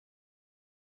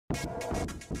Selamat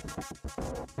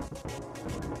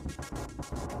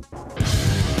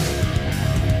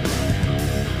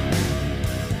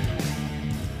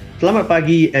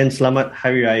pagi and selamat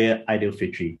Hari Raya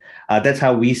Aidilfitri. That's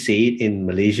how we say it in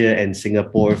Malaysia and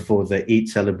Singapore for the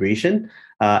Eid celebration.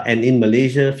 And in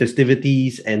Malaysia,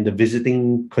 festivities and the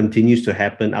visiting continues to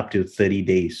happen up to 30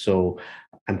 days. So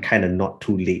I'm kind of not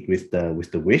too late with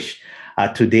the wish.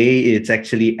 Today, it's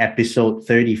actually episode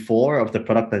 34 of the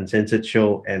Product Uncensored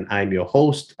show, and I'm your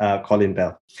host, Colin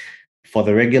Bell. For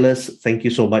the regulars, thank you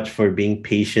so much for being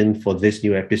patient for this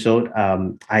new episode.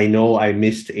 I know I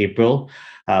missed April,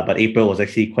 but April was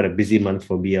actually quite a busy month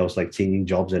for me. I was like changing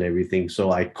jobs and everything,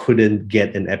 so I couldn't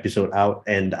get an episode out,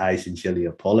 and I sincerely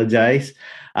apologize.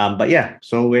 But yeah,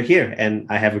 so we're here, and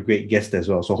I have a great guest as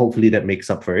well. So hopefully that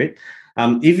makes up for it.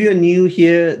 If you're new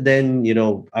here, then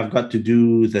I've got to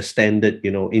do the standard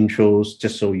intros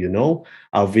just so you know.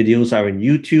 Our videos are on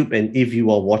YouTube, and if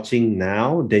you are watching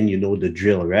now, then you know the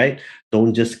drill, right?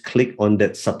 Don't just click on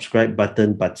that subscribe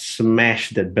button, but smash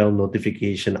that bell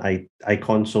notification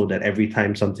icon so that every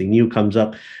time something new comes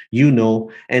up, you know.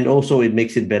 And also, it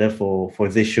makes it better for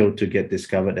this show to get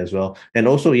discovered as well. And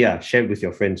also, yeah, share it with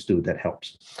your friends too. That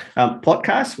helps.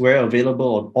 Podcasts, we're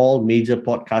available on all major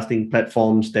podcasting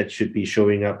platforms that should be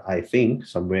showing up, I think,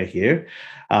 somewhere here.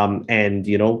 And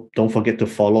don't forget to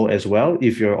follow as well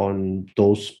if you're on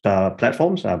those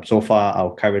platforms. So far,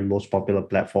 our current most popular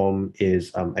platform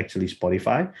is actually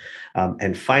Spotify.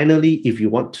 And finally, if you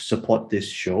want to support this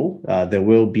show, there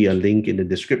will be a link in the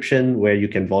description where you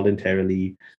can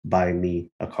voluntarily buy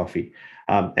me a coffee.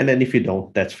 And then if you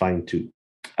don't, that's fine too.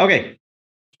 Okay.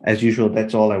 As usual,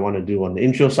 that's all I want to do on the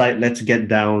intro side. Let's get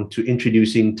down to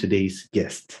introducing today's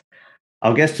guest.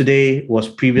 Our guest today was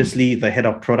previously the head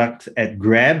of product at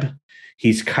Grab.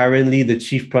 He's currently the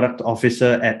chief product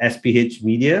officer at SPH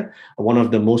Media, one of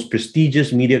the most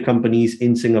prestigious media companies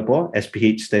in Singapore.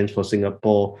 SPH stands for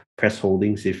Singapore Press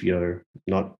Holdings, if you're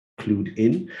not clued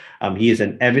in. He is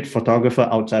an avid photographer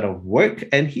outside of work,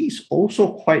 and he's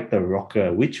also quite the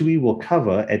rocker, which we will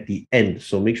cover at the end.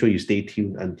 So make sure you stay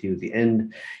tuned until the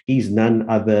end. He's none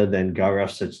other than Gaurav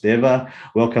Sachdeva.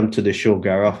 Welcome to the show,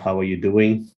 Gaurav. How are you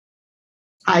doing?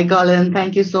 Hi, Colin.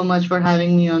 Thank you so much for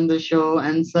having me on the show.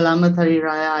 And Salamat Hari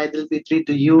Raya Aidil Fitri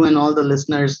to you and all the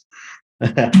listeners.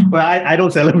 Well, I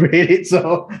don't celebrate it,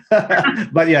 so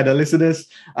but yeah, the listeners,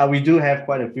 we do have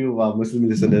quite a few of our Muslim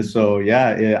listeners. So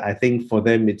yeah, I think for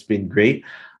them it's been great.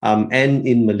 And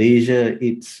in Malaysia,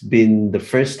 it's been the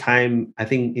first time I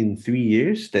think in 3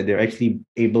 years that they're actually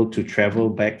able to travel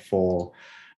back for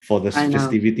the I know.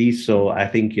 festivities. So I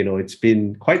think it's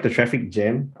been quite the traffic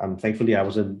jam. Thankfully I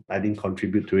didn't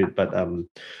contribute to it, but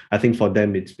I think for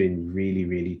them it's been really,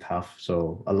 really tough.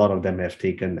 So a lot of them have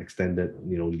taken extended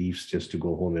leaves just to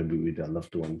go home and be with their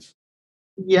loved ones.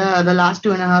 Yeah, the last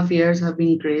 2.5 years have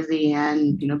been crazy,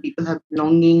 and people have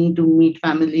longing to meet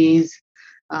families.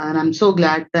 And I'm so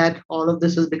glad that all of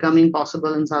this is becoming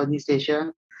possible in Southeast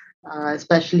Asia.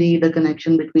 Especially the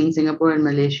connection between Singapore and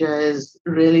Malaysia is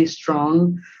really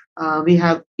strong. We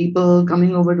have people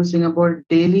coming over to Singapore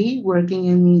daily working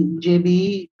in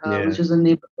JB, Yeah. which is a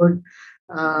neighborhood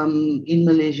in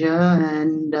Malaysia,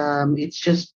 and it's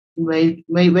just very,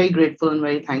 very, very grateful and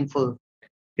very thankful.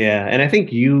 Yeah, and I think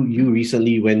you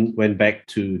recently went back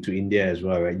to India as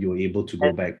well, right? You were able to go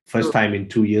back first time in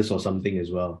 2 years or something as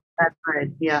well. That's right.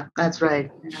 Yeah, that's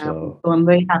right. So So I'm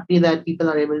very happy that people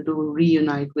are able to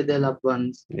reunite with their loved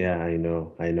ones. yeah, I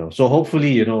know. So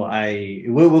hopefully,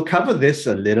 we'll cover this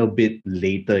a little bit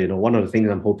later. One of the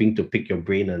things I'm hoping to pick your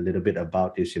brain a little bit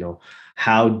about is,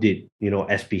 how did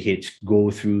SPH go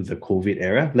through the COVID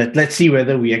era? Let's see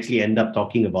whether we actually end up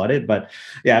talking about it. But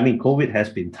yeah, I mean, COVID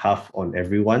has been tough on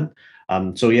everyone.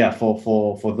 So yeah,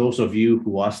 for those of you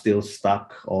who are still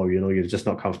stuck, or you're just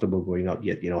not comfortable going out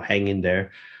yet, hang in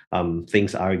there.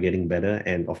 Things are getting better.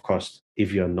 And of course,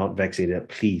 if you're not vaccinated,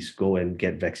 please go and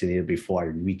get vaccinated before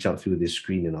I reach out through this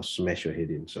screen and I'll smash your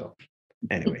head in. So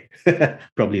anyway,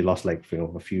 probably lost like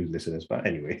a few listeners, but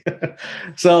anyway.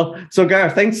 So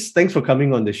Gareth, thanks for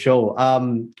coming on the show.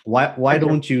 Why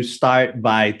don't you start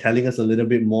by telling us a little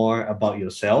bit more about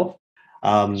yourself?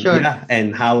 Sure. Yeah,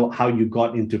 and how you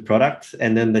got into products,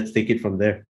 and then let's take it from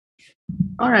there.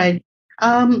 All right.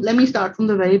 Let me start from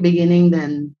the very beginning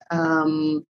then.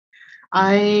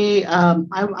 I'm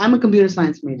a computer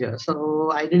science major,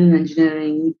 so I did an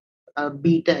engineering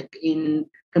BTech in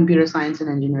computer science and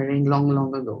engineering long,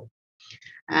 long ago.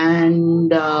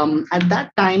 And at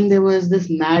that time, there was this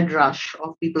mad rush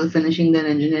of people finishing their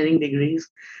engineering degrees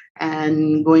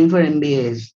and going for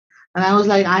MBAs. And I was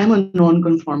like, I'm a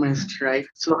non-conformist, right?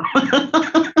 So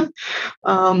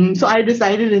So I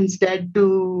decided instead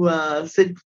to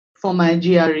sit for my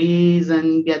GREs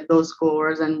and get those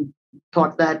scores, and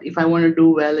thought that if I want to do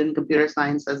well in computer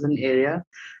science as an area,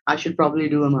 I should probably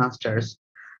do a master's.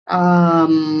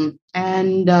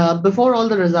 And before all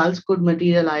the results could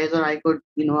materialize or I could,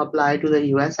 apply to the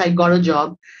US, I got a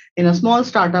job in a small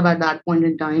startup at that point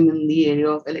in time in the area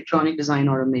of electronic design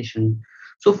automation.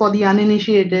 So for the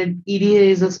uninitiated, EDA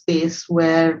is a space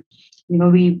where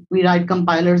we write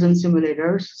compilers and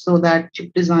simulators so that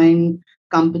chip design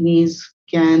companies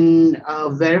can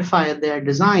verify their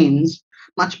designs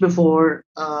much before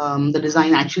the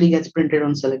design actually gets printed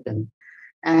on silicon.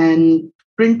 And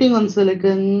printing on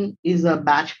silicon is a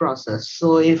batch process.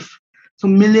 So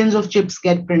millions of chips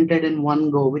get printed in one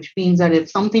go, which means that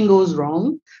if something goes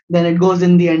wrong, then it goes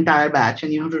in the entire batch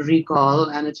and you have to recall,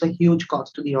 and it's a huge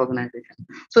cost to the organization.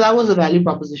 So that was the value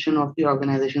proposition of the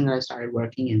organization that I started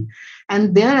working in.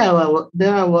 And there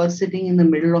I was sitting in the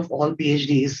middle of all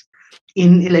PhDs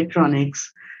in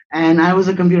electronics, and I was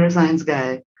a computer science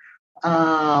guy.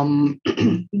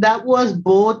 That was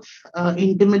both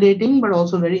intimidating but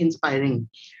also very inspiring.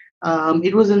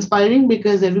 It was inspiring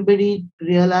because everybody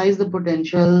realized the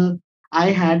potential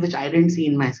I had, which I didn't see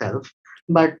in myself.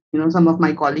 But some of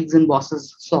my colleagues and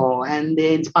bosses saw, and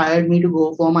they inspired me to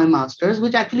go for my masters,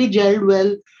 which actually gelled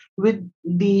well with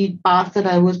the path that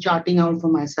I was charting out for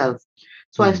myself.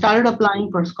 So I started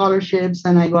applying for scholarships,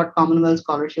 and I got Commonwealth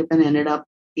scholarship and ended up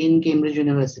in Cambridge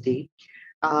University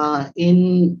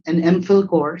in an MPhil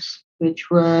course, which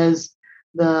was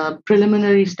the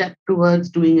preliminary step towards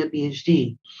doing a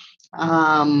PhD.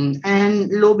 And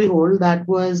lo and behold, that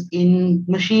was in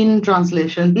machine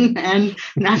translation and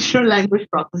natural language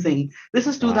processing. This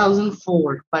is Wow.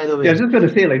 2004, by the Yeah, I was way. just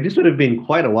gonna say, like, this would have been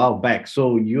quite a while back.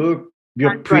 So you're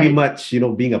That's pretty right. much,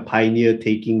 being a pioneer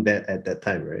taking that at that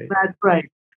time, right? That's right.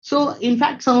 So, in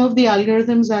fact, some of the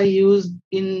algorithms I used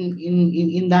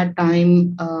in that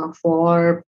time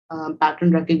for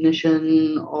pattern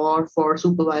recognition or for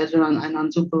supervised and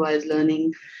unsupervised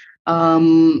learning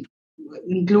um,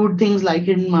 include things like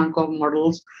hidden Markov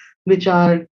models, which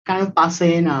are kind of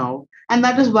passe now. And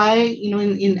that is why,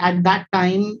 in at that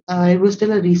time, it was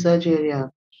still a research area.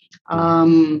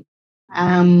 Mm.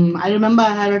 Um, I remember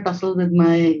I had a tussle with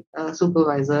my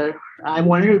supervisor. I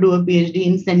wanted to do a PhD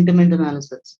in sentiment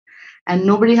analysis, and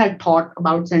nobody had thought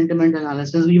about sentiment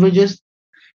analysis. We were just,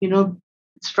 you know,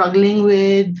 struggling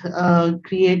with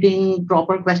creating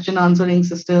proper question answering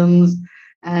systems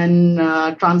and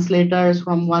translators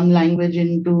from one language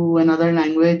into another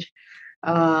language.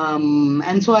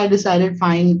 And so I decided,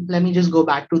 fine, let me just go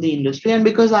back to the industry. And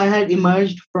because I had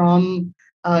emerged from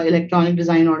electronic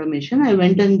design automation, I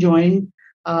went and joined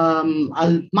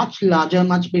a much larger,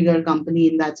 much bigger company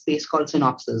in that space called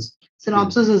Synopsys. Mm.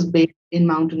 Synopsys is based in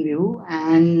Mountain View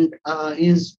and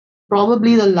is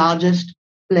probably the largest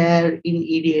player in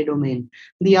EDA domain.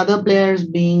 The other players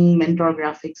being Mentor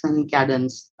Graphics and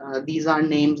Cadence. These are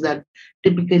names that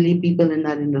typically people in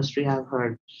that industry have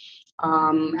heard.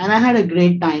 And I had a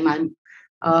great time. I'm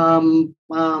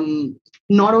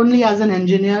not only as an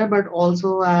engineer but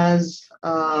also as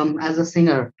a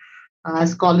singer.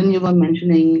 As Colin, you were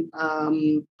mentioning,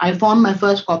 I formed my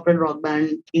first corporate rock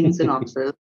band in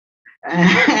Synopsis,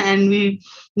 and we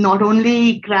not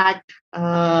only cracked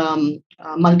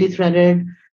multi-threaded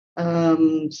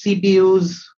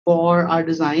CPUs for our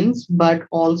designs, but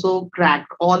also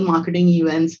cracked all marketing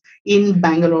events in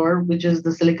Bangalore, which is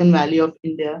the Silicon Valley of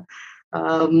India,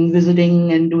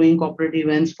 visiting and doing corporate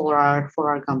events for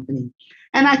our company.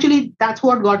 And actually, that's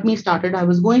what got me started. I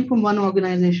was going from one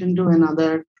organization to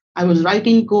another. I was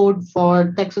writing code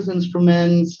for Texas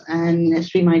Instruments and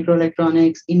ST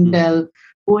Microelectronics, Mm. Intel,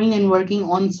 going and working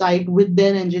on site with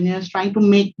their engineers, trying to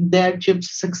make their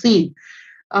chips succeed.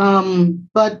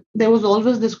 But there was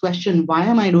always this question: Why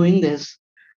am I doing this?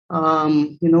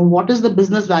 What is the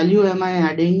business value am I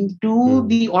adding to Mm.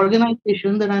 the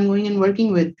organization that I'm going and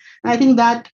working with? And I think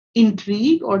that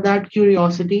intrigue or that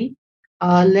curiosity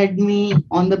led me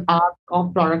on the path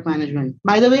of product management.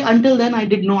 By the way, until then, I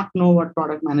did not know what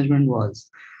product management was.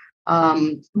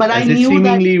 But I As it's knew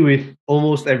that seemingly with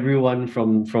almost everyone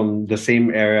from the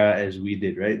same era as we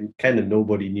did, right? Kind of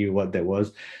nobody knew what that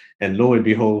was, and lo and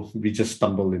behold, we just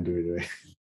stumbled into it, right?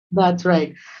 that's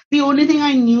right. The only thing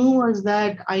I knew was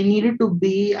that I needed to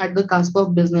be at the cusp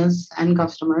of business and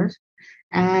customers.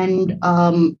 And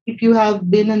if you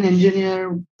have been an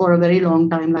engineer for a very long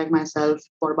time, like myself,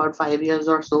 for about 5 years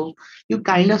or so, you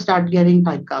kind of start getting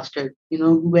typecasted.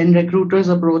 When recruiters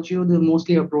approach you, they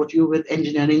mostly approach you with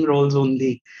engineering roles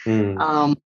only. Mm.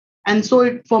 Um, and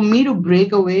so, for me to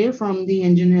break away from the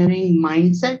engineering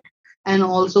mindset and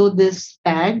also this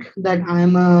tag that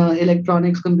I'm a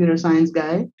electronics computer science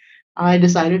guy, I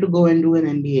decided to go and do an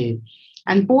MBA.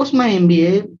 And post my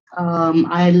MBA,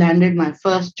 I landed my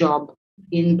first job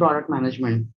in product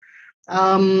management.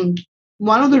 um,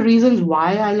 One of the reasons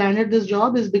why I landed this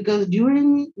job is because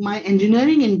during my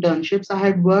engineering internships, I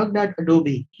had worked at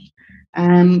Adobe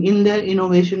in their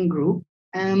innovation group.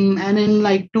 And in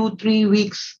like 2, 3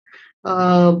 weeks,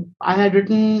 I had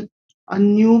written a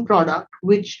new product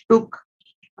which took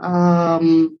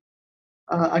um,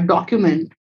 a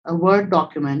document, a Word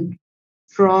document,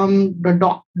 from the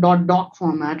doc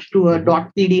format to a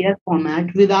Mhm. .pdf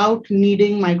format without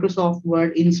needing Microsoft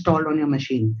Word installed on your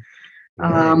machine.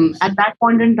 Nice. At that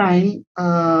point in time,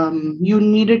 you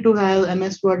needed to have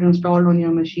MS Word installed on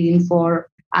your machine for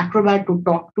Acrobat to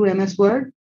talk to MS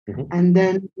Word, Mhm. and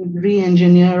then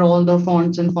re-engineer all the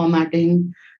fonts and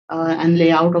formatting and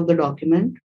layout of the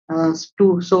document to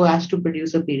so as to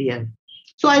produce a PDF.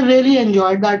 So I really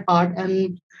enjoyed that part,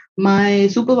 and my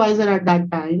supervisor at that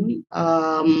time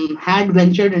had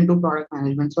ventured into product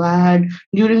management. So I had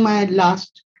during my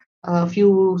last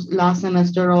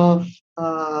semester of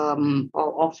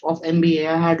MBA,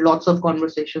 I had lots of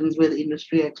conversations with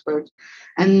industry experts,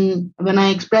 and when I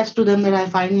expressed to them that I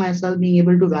find myself being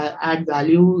able to add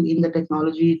value in the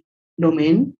technology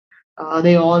domain,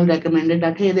 they all recommended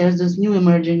that, hey, there's this new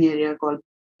emerging area called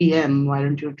PM. Why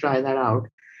don't you try that out?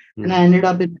 And I Mm. ended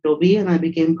up in Adobe and I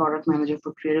became product manager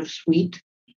for Creative Suite.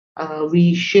 We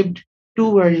shipped two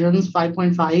versions,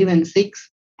 5.5 and 6.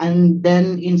 And then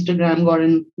Instagram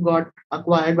got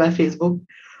acquired by Facebook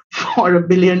for $1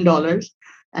 billion.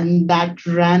 And that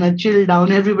ran a chill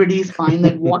down everybody's spine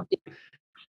that what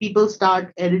people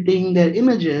start editing their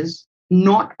images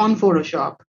not on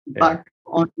Photoshop, Yeah. but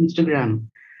on Instagram.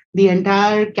 The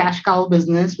entire cash cow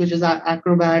business, which is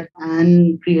Acrobat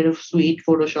and Creative Suite,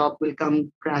 Photoshop, will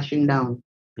come crashing down.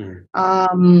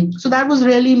 Mm. So that was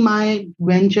really my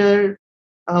venture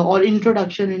or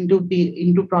introduction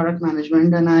into product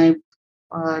management, and I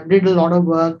did a lot of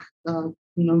work.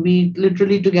 We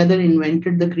literally together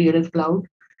invented the Creative Cloud,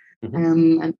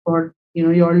 Mhm. and for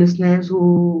your listeners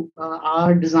who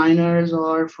are designers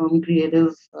or from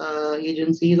creative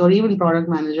agencies or even product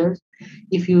managers,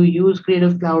 if you use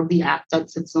Creative Cloud, the app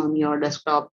that sits on your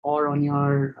desktop or on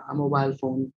your mobile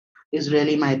phone is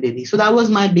really my baby. So that was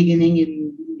my beginning in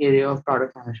the area of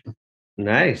product management.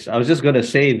 Nice. I was just gonna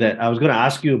say that I was gonna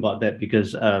ask you about that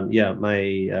because yeah, my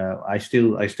I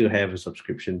still have a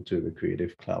subscription to the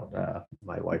Creative Cloud.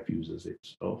 My wife uses it,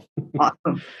 so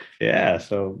Awesome. yeah.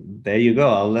 So there you go.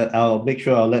 I'll make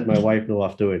sure I'll let my wife know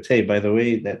afterwards. Hey, by the way,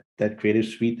 that Creative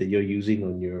Suite that you're using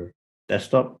on your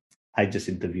desktop, I just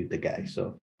interviewed the guy.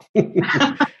 So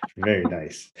very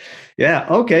nice. Yeah.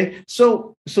 Okay.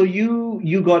 So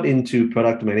you got into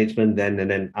product management then,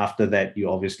 and then after that, you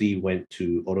obviously went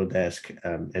to Autodesk,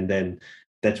 and then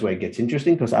that's where it gets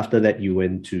interesting because after that, you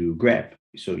went to Grab.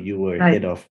 So you were Right. head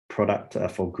of product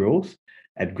for growth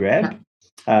at Yeah. Grab.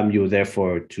 You were there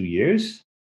for 2 years,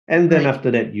 and then Right.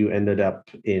 after that, you ended up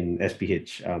in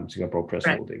SPH, Singapore Press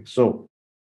Right. Holdings. So Right.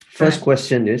 first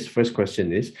question is,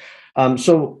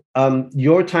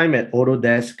 your time at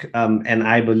Autodesk, and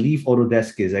I believe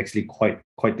Autodesk is actually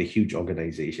quite the huge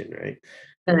organization, right?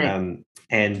 Correct.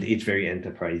 And it's very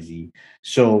enterprisey.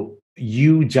 So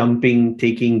you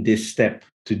taking this step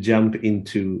to jump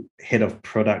into head of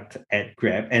product at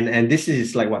Grab, and this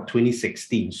is like what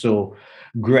 2016. So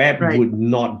Grab Right. would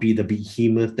not be the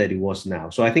behemoth that it was now.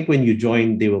 So I think when you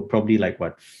joined, they were probably like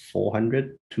what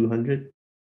 400, 200.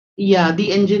 Yeah.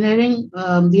 The engineering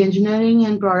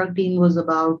and product team was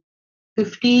about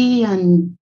 50,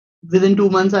 and within 2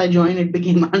 months I joined, it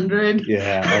became 100.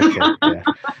 Yeah, okay, yeah.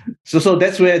 So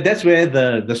that's where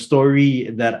the story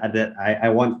that I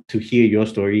want to hear your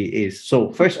story is.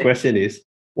 So first question is,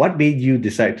 what made you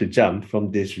decide to jump from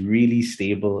this really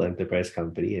stable enterprise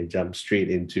company and jump straight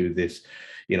into this,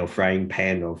 frying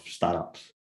pan of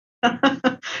startups?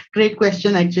 Great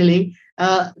question, actually.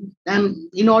 And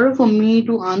in order for me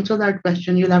to answer that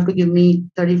question, you'll have to give me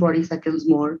 30, 40 seconds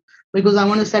more because I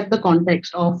want to set the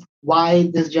context of why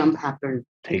this jump happened.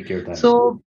 Take your time.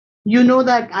 So, you know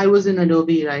that I was in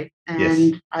Adobe, right?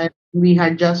 Yes. And we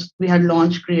had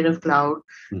launched Creative Cloud,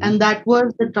 Mhm. and that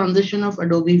was the transition of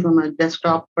Adobe from a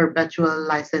desktop perpetual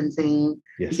licensing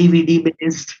Yes. DVD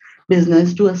based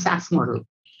business to a SaaS model.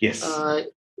 Yes. uh,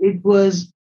 it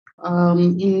was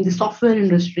in the software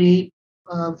industry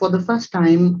for the first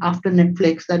time after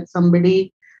Netflix that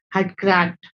somebody had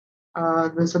cracked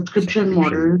the subscription Subscription.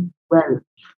 model well.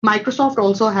 Microsoft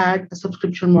also had a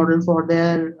subscription model for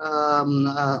their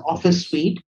Office Office.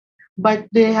 suite, but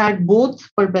they had both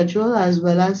perpetual as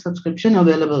well as subscription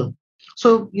available.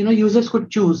 So, users could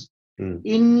choose. Mm.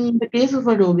 In the case of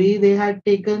Adobe, they had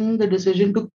taken the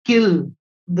decision to kill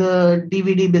the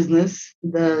DVD business,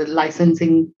 the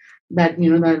licensing, that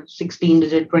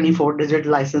 16-digit, 24-digit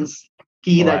license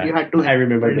key Oh, that you had to I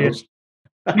remember enter. those.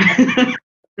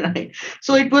 Right.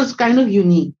 So it was kind of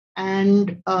unique,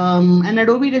 and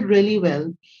Adobe did really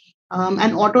well.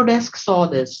 And Autodesk saw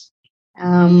this.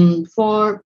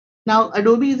 For now,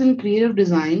 Adobe is in creative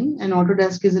design, and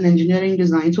Autodesk is in engineering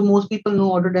design. So most people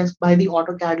know Autodesk by the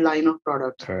AutoCAD line of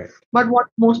products. Correct. But what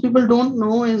most people don't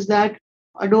know is that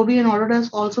Adobe and Autodesk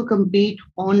also compete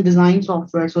on design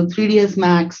software. So 3ds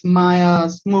Max, Maya,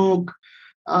 Smoke,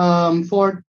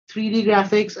 for 3D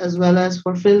graphics as well as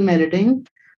for film editing,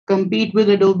 compete with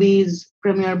Adobe's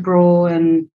Premiere Pro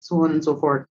and so on and so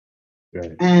forth.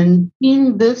 Right. And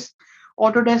in this,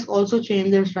 Autodesk also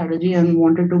changed their strategy and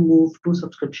wanted to move to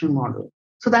subscription model.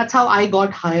 So that's how I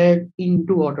got hired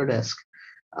into Autodesk,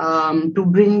 to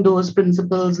bring those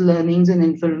principles, learnings, and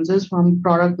inferences from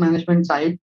product management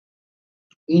side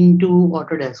into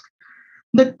Autodesk.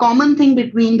 The common thing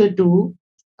between the two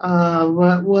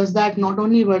was that not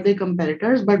only were they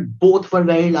competitors, but both were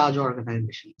very large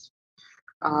organizations.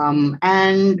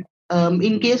 And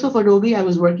in case of Adobe, I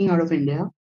was working out of India,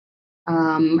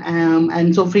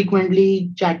 and so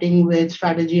frequently chatting with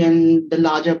strategy and the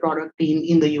larger product team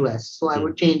in the US. So I Mm.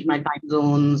 would change my time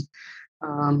zones,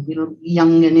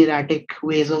 young and erratic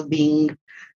ways of being.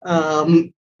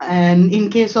 And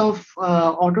in case of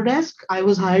Autodesk, I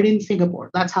was hired in Singapore.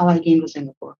 That's how I came to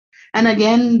Singapore. And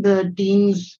again, the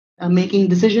teams making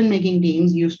decision making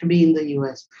teams used to be in the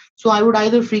US. So I would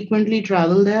either frequently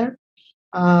travel there,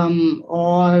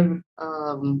 or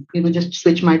just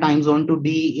switch my time zone to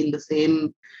be in the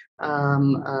same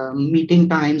meeting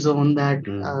time zone that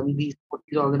Mm. these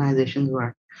organizations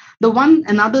were.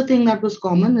 Another thing that was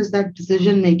common is that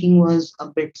decision making was a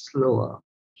bit slower,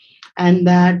 and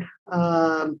that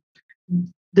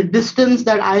the distance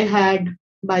that I had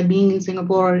by being in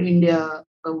Singapore or India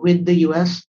with the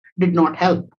US did not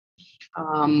help.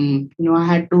 I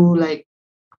had to like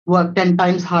work 10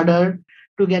 times harder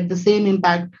to get the same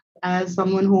impact as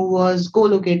someone who was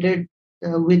co-located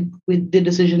with the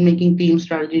decision making team,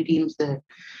 strategy teams there.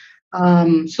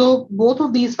 So both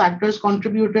of these factors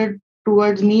contributed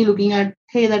towards me looking at,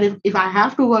 hey, that if I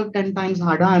have to work 10 times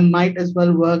harder, I might as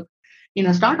well work in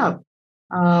a startup.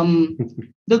 um,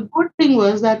 the good thing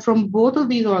was that from both of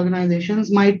these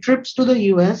organizations, my trips to the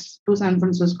US, to San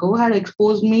Francisco, had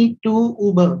exposed me to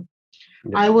Uber.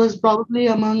 Yep. I was probably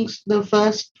amongst the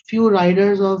first few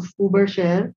riders of Uber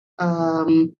Share,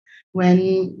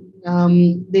 when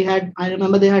I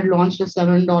remember they had launched a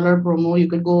 $7 promo. You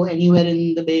could go anywhere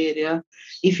in the Bay Area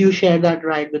if you share that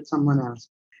ride with someone else.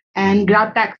 And Mm.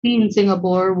 Grab Taxi in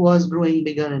Singapore was growing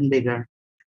bigger and bigger.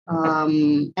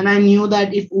 And I knew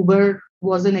that if Uber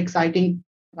was an exciting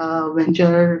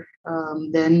venture,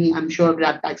 then I'm sure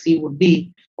Grab Taxi would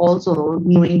be also,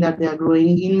 knowing that they are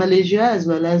growing in Malaysia as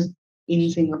well as in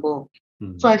Singapore.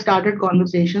 So Mm. I started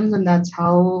conversations, and that's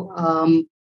how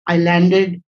I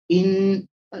landed in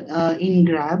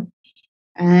Grab.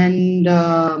 And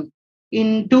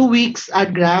in 2 weeks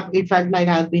at Grab, it felt like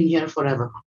I've been here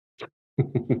forever.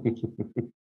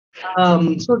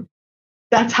 So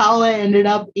that's how I ended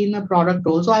up in a product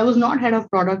role. So I was not head of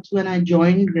products when I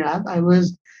joined Grab. I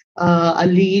was a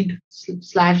lead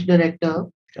slash director.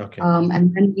 Okay.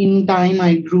 And then in time,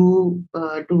 I grew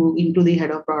to into the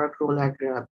head of product role at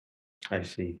Grab. I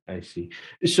see. I see.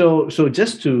 So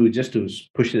just to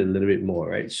push it a little bit more,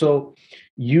 right? So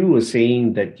you were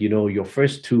saying that your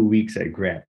first 2 weeks at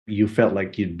Grab, you felt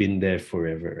like you'd been there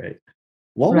forever, right?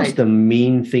 What was Right. the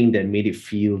main thing that made it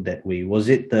feel that way? Was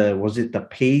it the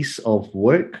pace of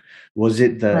work? Was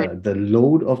it Right. the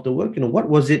load of the work? What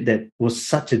was it that was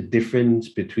such a difference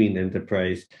between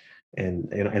enterprise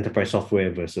and enterprise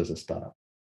software versus a startup?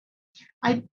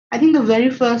 I I think the very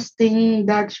first thing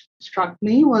that struck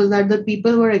me was that the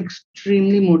people were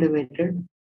extremely motivated,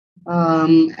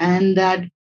 and that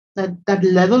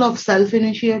level of self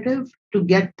initiative to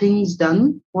get things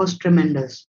done was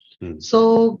tremendous. Hmm.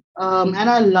 So, and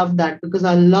I love that because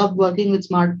I love working with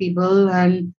smart people.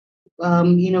 And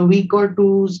in a week or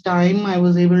two's time, I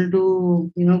was able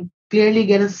to clearly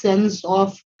get a sense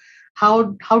of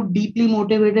how deeply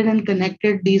motivated and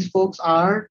connected these folks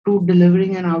are to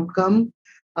delivering an outcome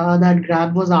that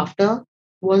Grab was after,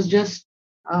 was just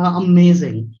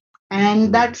amazing. And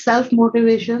Hmm. that self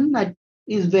motivation, that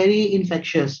is very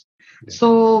infectious. Yeah.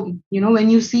 So, when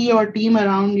you see your team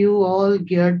around you all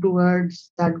geared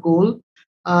towards that goal,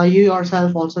 you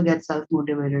yourself also get self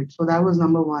motivated. So that was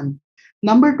number one.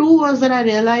 Number two was that I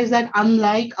realized that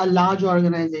unlike a large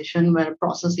organization where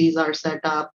processes are set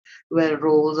up, where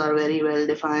roles are very well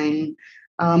defined,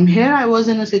 here I was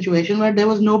in a situation where there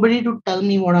was nobody to tell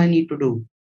me what I need to do,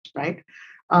 right?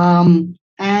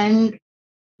 And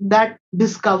that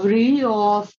discovery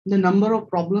of the number of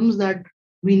problems that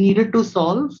we needed to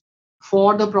solve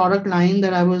for the product line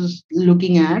that I was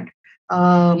looking at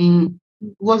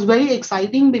was very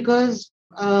exciting because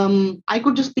I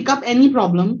could just pick up any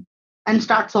problem and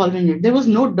start solving it. There was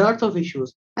no dearth of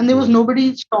issues, and there was Mm,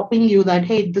 nobody stopping you that,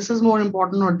 hey, this is more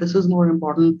important or this is more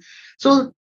important.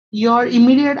 So, your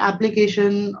immediate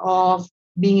application of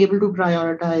being able to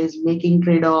prioritize, making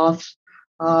trade offs,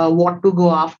 what to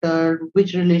go after,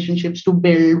 which relationships to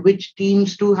build, which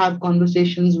teams to have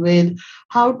conversations with,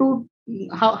 how to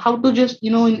how to just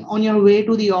on your way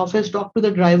to the office talk to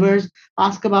the drivers,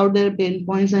 ask about their pain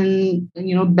points, and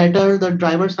better the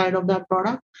driver side of that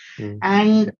product. mm,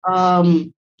 And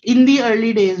in the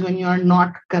early days when you are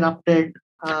not corrupted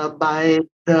by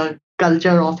the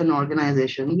culture of an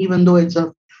organization, even though it's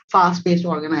a fast paced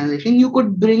organization, you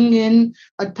could bring in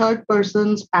a third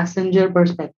person's passenger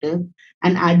perspective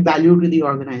and add value to the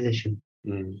organization.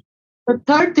 mm, The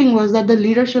third thing was that the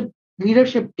leadership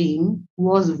team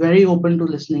was very open to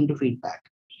listening to feedback.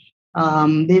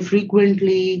 They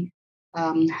frequently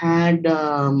had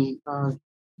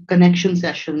connection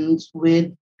sessions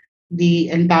with the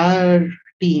entire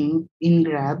team in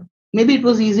Grab. Maybe it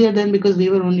was easier then because we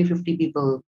were only 50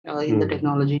 people in the mm.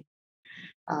 technology.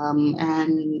 And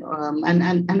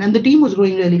the team was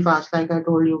growing really fast. Like I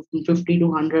told you, from 50 to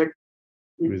 100, it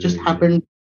Within just a year. happened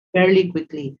fairly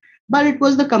quickly. But it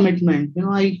was the commitment.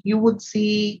 You would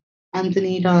see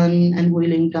Anthony Tan and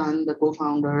Wheeling Tan, the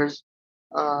co-founders,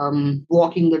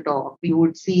 walking the talk. You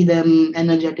would see them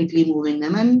energetically moving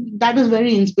them, and that is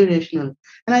very inspirational.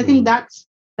 And I think Mm,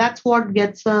 that's what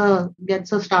gets a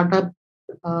startup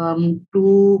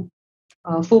to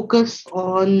focus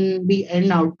on the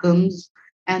end outcomes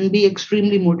and be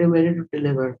extremely motivated to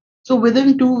deliver. So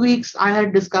within 2 weeks, I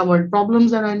had discovered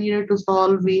problems that I needed to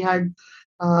solve. We had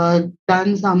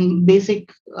done some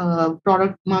basic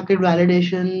product market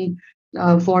validation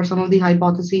for some of the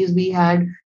hypotheses we had.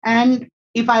 And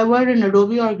if I were in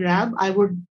Adobe or Grab, I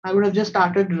would have just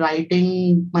started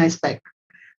writing my spec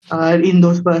in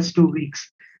those first 2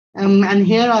 weeks. And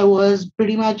here I was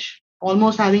pretty much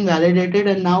almost having validated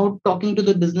and now talking to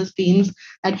the business teams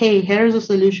that, hey, here's a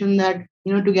solution that,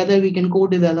 together we can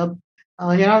co-develop.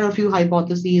 Here are a few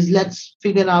hypotheses. Let's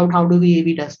figure out how do we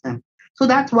A/B test them. So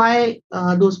that's why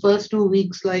those first 2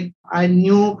 weeks, like I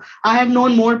knew I had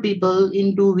known more people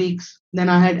in 2 weeks than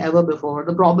I had ever before.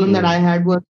 The problem that I mm. had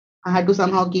was I had to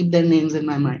somehow keep their names in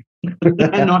my mind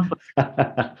and not.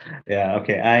 Yeah,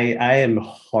 okay. I am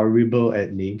horrible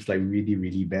at names, like really,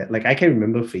 really bad. Like I can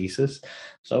remember faces.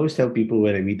 So I always tell people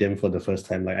when I meet them for the first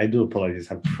time, like I do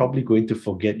apologize. I'm probably going to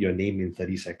forget your name in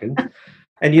 30 seconds.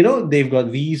 And they've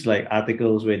got these like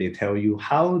articles where they tell you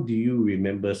how do you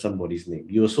remember somebody's name?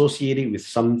 You associate it with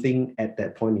something at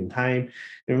that point in time.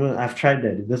 Remember, I've tried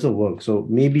that. It doesn't work. So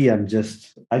maybe I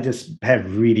just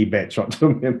have really bad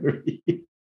short-term memory.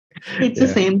 It's the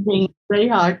Yeah. same thing. Very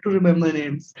hard to remember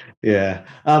names. Yeah,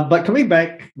 but coming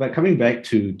back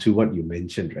to what you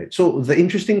mentioned, right? So the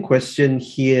interesting question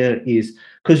here is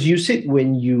because you said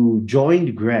when you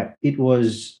joined Grab, it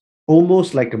was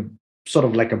almost like a sort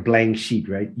of like a blank sheet,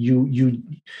 right?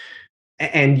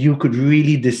 And you could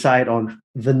really decide on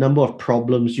the number of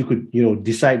problems. You could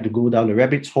decide to go down the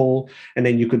rabbit's hole, and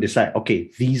then you could decide, okay,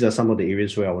 these are some of the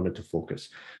areas where I wanted to focus.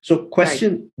 So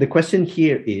Right. the question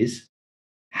here is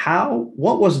how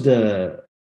what was the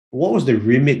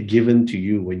remit given to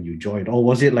you when you joined, or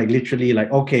was it like literally like,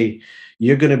 okay,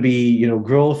 you're going to be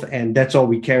growth and that's all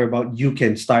we care about, you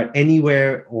can start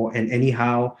anywhere or and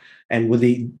anyhow? And were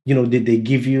they did they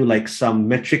give you like some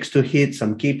metrics to hit,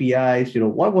 some KPIs?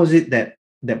 What was it that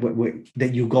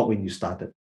you got when you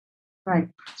started? Right.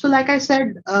 So, like I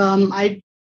said, I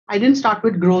didn't start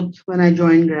with growth when I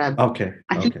joined Grab. Okay,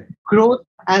 Actually, okay. growth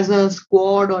as a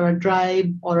squad or a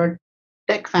tribe or a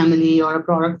tech family or a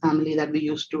product family that we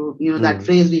used to, that Mm,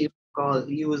 phrase we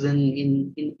use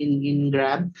in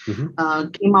Grab, mm-hmm,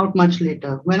 came out much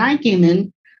later. When I came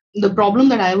in, the problem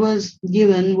that I was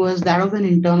given was that of an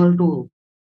internal tool,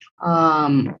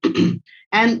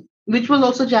 and which was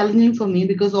also challenging for me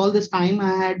because all this time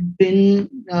I had been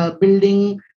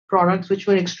building products which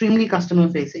were extremely customer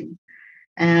facing,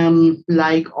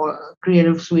 like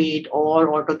Creative Suite or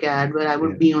AutoCAD, where I yeah,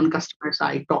 would be on customer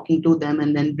side talking to them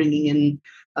and then bringing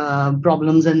in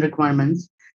problems and requirements.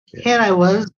 yeah. Here I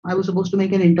was supposed to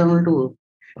make an internal tool,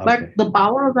 but Okay. the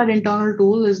power of that internal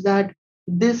tool is that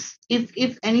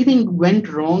if anything went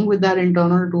wrong with that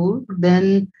internal tool,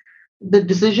 then the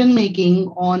decision making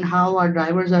on how our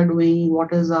drivers are doing,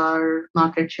 what is our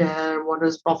market share, what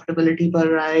is profitability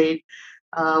per ride,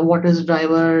 what is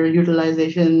driver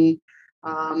utilization,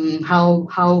 how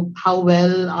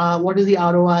well, what is the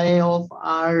ROI of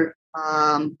our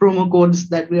promo codes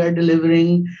that we are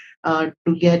delivering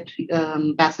to get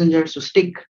passengers to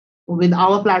stick with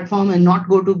our platform and not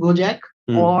go to Gojek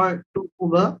Mm, or to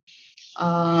Uber.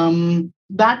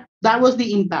 That was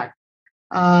the impact.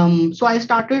 So I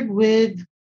started with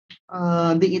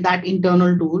that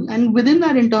internal tool, and within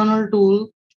that internal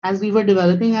tool, as we were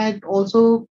developing, I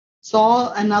also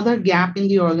saw another gap in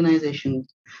the organization.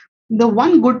 The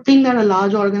one good thing that a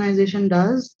large organization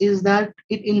does is that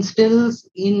it instills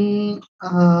in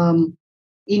all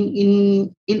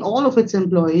of its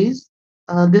employees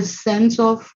this sense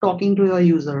of talking to your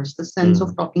users, the sense of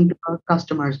mm, talking to our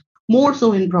customers, more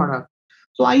so in product.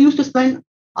 So I used to spend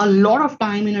a lot of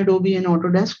time in Adobe and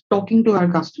Autodesk talking to our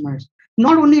customers,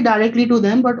 not only directly to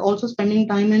them, but also spending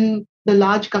time in the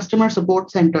large customer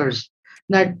support centers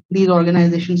that these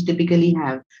organizations typically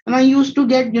have. And I used to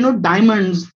get,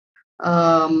 diamonds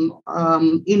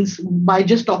in by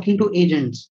just talking to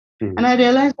agents. And mm, I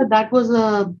realized that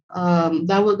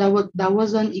that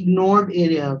was an ignored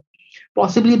area,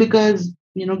 possibly because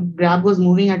Grab was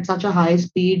moving at such a high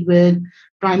speed with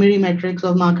primary metrics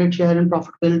of market share and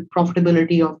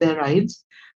profitability of their rides,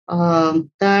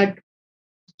 that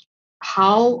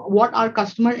how what our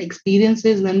customer experience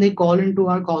is when they call into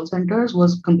our call centers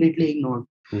was completely ignored.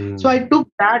 So I mm. took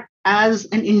that as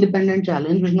an independent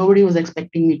challenge, which nobody was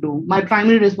expecting me to. My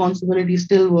primary responsibility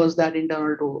still was that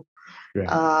internal tool. Right.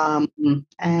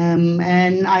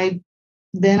 And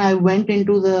I went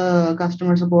into the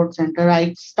customer support center.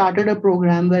 I started a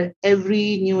program where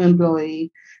every new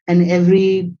employee and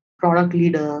every product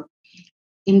leader,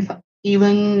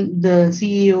 even the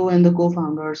CEO and the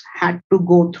co-founders, had to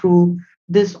go through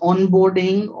this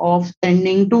onboarding of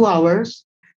spending 2 hours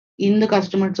in the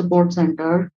customer support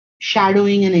center,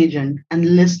 shadowing an agent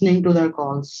and listening to their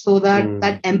calls, so that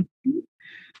Mm, empathy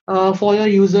for your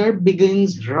user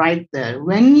begins right there.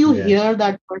 When you yeah. hear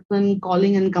that person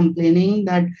calling and complaining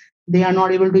that they are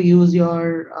not able to use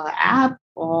your app,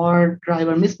 or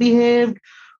driver misbehaved,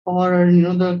 or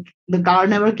the car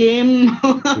never came,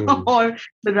 Mm, or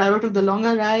the driver took the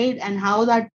longer ride, and how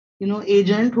that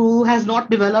agent who has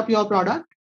not developed your product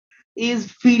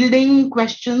is fielding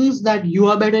questions that you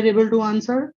are better able to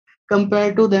answer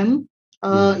compared to them,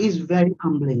 mm, is very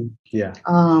humbling. yeah.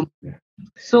 Um, Yeah.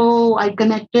 so I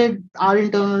connected our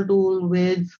internal tool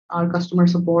with our customer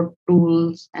support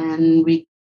tools, and we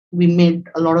made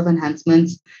a lot of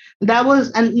enhancements. That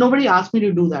was, and nobody asked me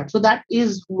to do that. So that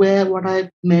is where what I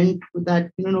meant with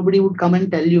that, nobody would come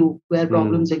and tell you where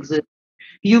problems Mm, exist.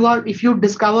 If you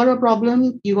discover a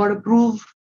problem, you got to prove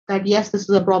that yes, this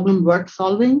is a problem worth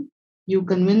solving. You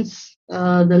convince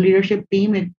the leadership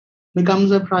team, it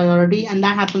becomes a priority, and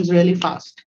that happens really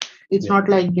fast. It's yeah. not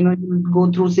like you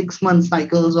go through 6 month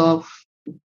cycles of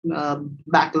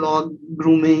backlog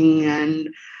grooming and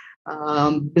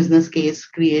business case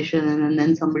creation, and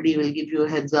then somebody will give you a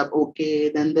heads up. Okay,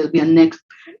 then there'll be a next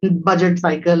budget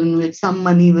cycle in which some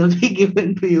money will be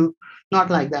given to you. Not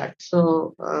like that.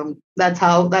 So that's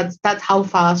how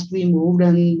fast we moved,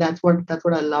 and that's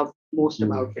what I love most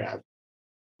about Mm. Grab.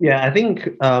 Yeah, I think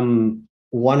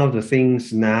one of the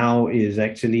things now is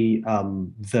actually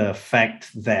the fact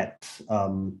that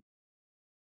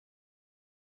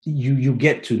you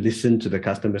get to listen to the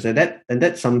customers, and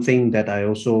that's something that I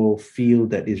also feel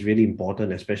that is really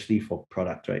important, especially for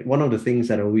product, right? One of the things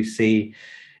that I always say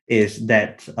is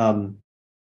that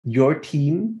your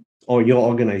team or your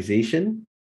organization,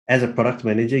 as a product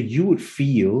manager, you would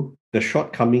feel the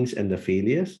shortcomings and the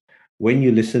failures when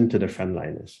you listen to the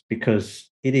frontliners, because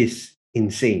it is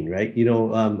insane, right?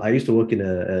 I used to work in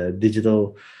a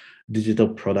digital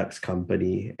products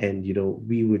company, and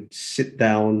we would sit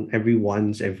down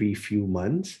every few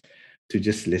months to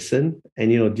just listen,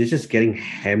 and they're just getting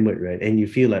hammered, right? And you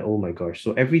feel like, oh my gosh.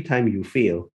 So every time you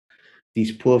fail,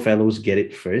 these poor fellows get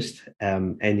it first,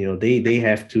 and they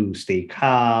have to stay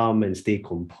calm and stay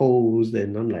composed,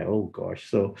 and I'm like, oh gosh.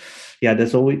 So yeah,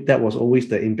 that was always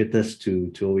the impetus to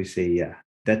always say, yeah,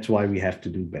 that's why we have to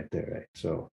do better, right?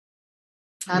 So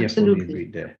yeah, fully Absolutely.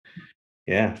 agreed there.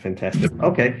 Yeah, fantastic.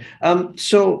 Okay.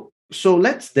 So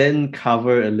let's then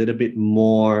cover a little bit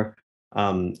more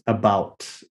about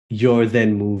your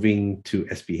then moving to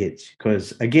SPH,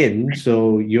 because again,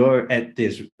 so you're at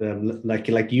this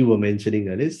like you were mentioning,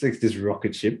 it's like this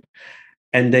rocket ship,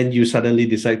 and then you suddenly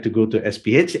decide to go to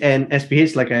SPH. And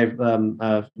SPH, like I've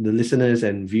the listeners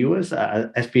and viewers,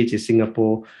 SPH is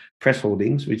Singapore Press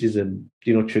Holdings, which is a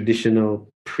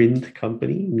traditional print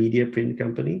company, media print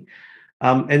company.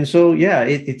 And so yeah,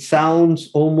 it sounds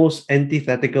almost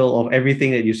antithetical of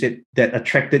everything that you said that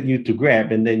attracted you to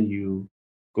Grab, and then you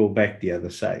go back the other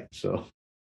side. So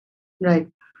Right.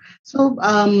 So,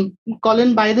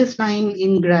 Colin, by this time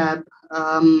in Grab,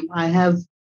 I have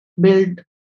built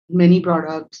many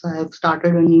products. I have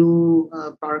started a new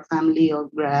product family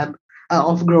of Grab,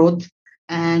 of growth,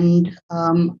 and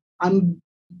I'm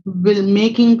will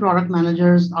making product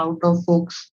managers out of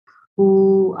folks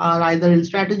who are either in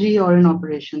strategy or in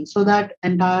operations. So that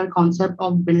entire concept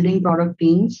of building product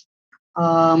teams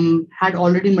had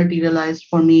already materialized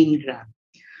for me in Grab.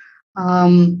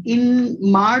 In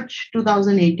March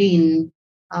 2018,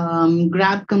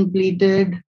 Grab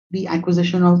completed the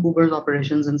acquisition of Uber's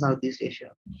operations in Southeast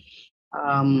Asia.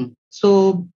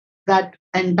 So that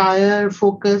entire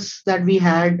focus that we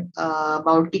had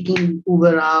about kicking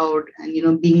Uber out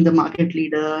and being the market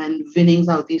leader and winning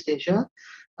Southeast Asia,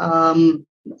 um,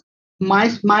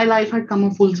 my life had come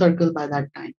a full circle by that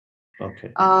time.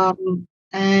 okay.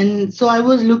 And so I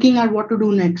was looking at what to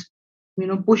do next.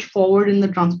 Push forward in the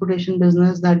transportation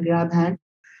business that Grab had,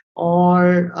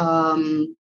 or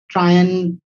try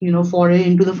and foray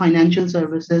into the financial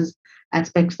services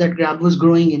aspects that Grab was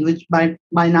growing in, which by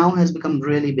now has become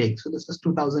really big. So this is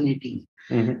 2018.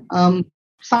 Mm-hmm.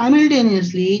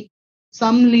 Simultaneously,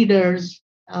 some leaders,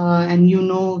 and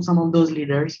some of those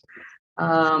leaders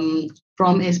um,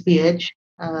 from SPH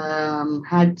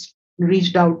had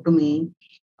reached out to me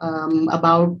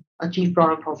about a chief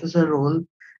product officer role.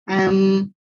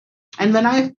 Um, and when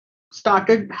I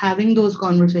started having those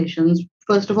conversations,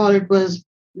 first of all,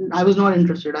 I was not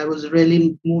interested. I was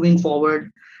really moving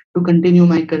forward to continue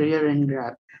my career in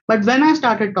Grab. But when I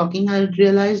started talking, I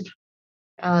realized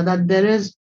that there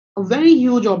is a very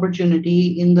huge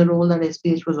opportunity in the role that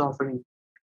SPH was offering.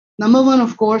 Number one,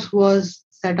 of course, was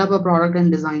set up a product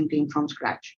and design team from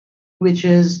scratch, which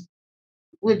is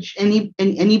which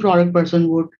any product person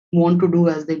would want to do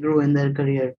as they grow in their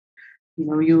career.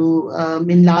 You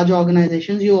in large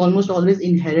organizations, you almost always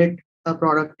inherit a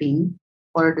product team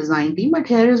or a design team, but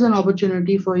here is an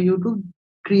opportunity for you to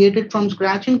create it from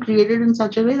scratch and create it in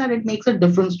such a way that it makes a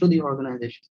difference to the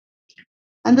organization.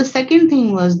 And the second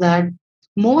thing was that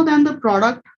more than the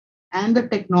product and the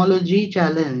technology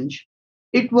challenge,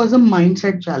 it was a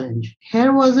mindset challenge.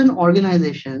 Here was an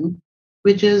organization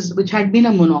which had been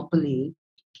a monopoly,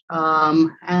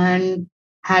 and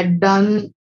had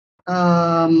done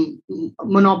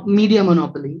media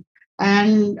monopoly,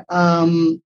 and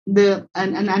and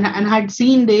had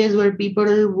seen days where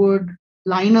people would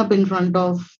line up in front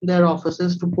of their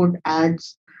offices to put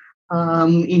ads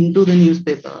into the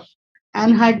newspaper,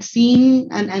 and had seen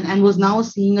and was now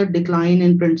seeing a decline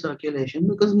in print circulation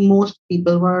because most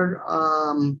people were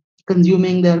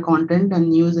consuming their content and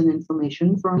news and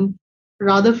information from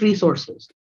rather free sources,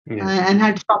 Yeah. and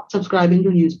had stopped subscribing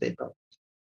to newspaper.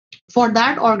 For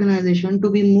that organization to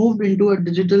be moved into a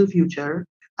digital future,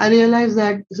 I realized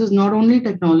that this is not only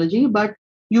technology, but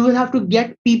you will have to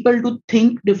get people to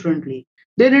think differently.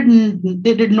 They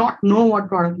did not know what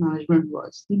product management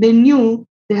was. They knew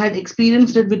they had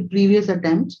experienced it with previous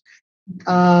attempts,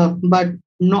 but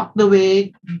not the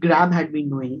way Grab had been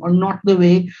doing, or not the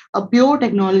way a pure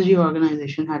technology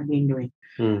organization had been doing.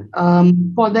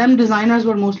 Mm. For them, designers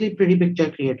were mostly pretty picture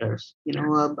creators.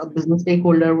 A business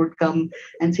stakeholder would come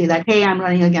and say that, "Hey, I'm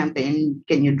running a campaign.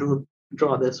 Can you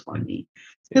draw this for me?"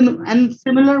 And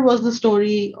similar was the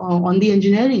story on the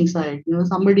engineering side.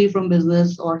 Somebody from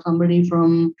business or somebody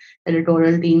from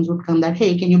editorial teams would come that,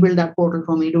 "Hey, can you build that portal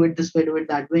for me? Do it this way, do it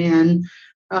that way." And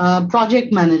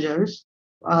project managers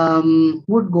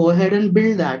would go ahead and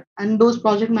build that. And those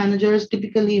project managers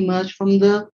typically emerge from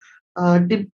the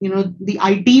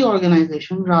IT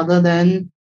organization rather than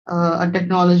a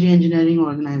technology engineering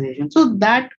organization. So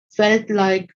that felt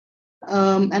like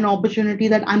an opportunity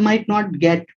that I might not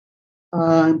get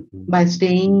by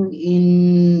staying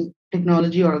in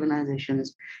technology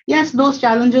organizations. Yes, those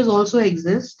challenges also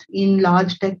exist in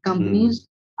large tech Mm. companies.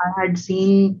 I had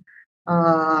seen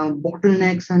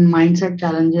bottlenecks and mindset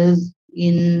challenges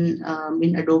in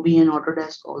Adobe and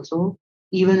Autodesk also,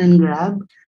 even in Grab,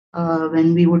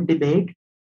 when we would debate.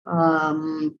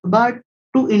 But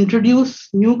to introduce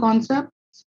new concepts,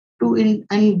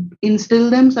 and instill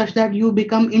them such that you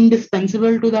become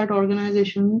indispensable to that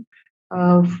organization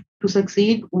to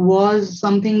succeed was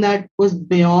something that was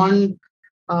beyond.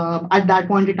 At that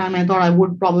point in time, I thought I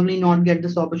would probably not get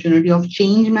this opportunity of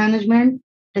change management,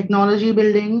 technology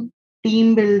building,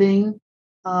 team building,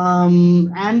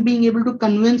 and being able to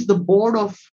convince the board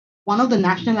of one of the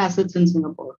national assets in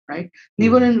Singapore, right? We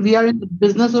are in the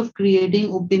business of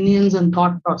creating opinions and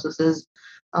thought processes,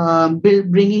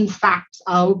 bringing facts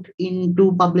out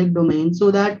into public domain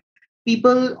so that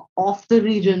people of the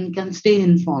region can stay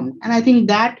informed. And I think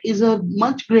that is a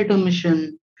much greater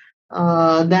mission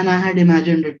than I had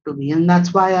imagined it to be. And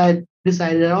that's why I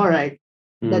decided, all right,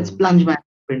 let's Mm. plunge myself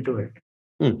into it.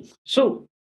 So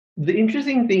the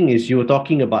interesting thing is you were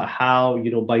talking about how,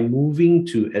 by moving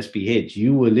to SPH,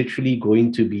 you were literally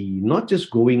going to be not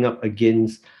just going up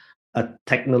against a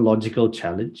technological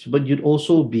challenge, but you'd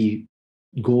also be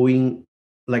going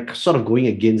like sort of going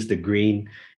against the grain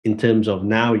in terms of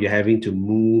now you're having to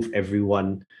move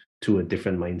everyone to a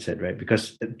different mindset, right?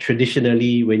 Because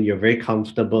traditionally, when you're very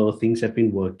comfortable, things have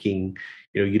been working.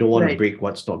 You don't want to Right. break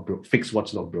what's not fix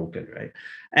what's not broken, right?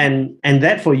 And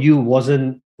that for you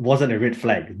wasn't a red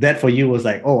flag. That for you was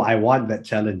like, oh, I want that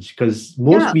challenge, because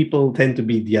most Yeah. people tend to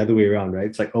be the other way around, right?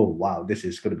 It's like, oh wow, this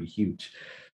is going to be huge.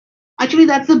 Actually,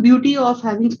 that's the beauty of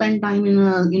having spent time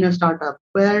in a startup,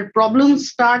 where problems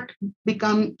stop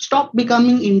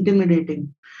becoming intimidating.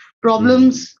 Mm.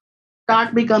 Problems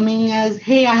start becoming as,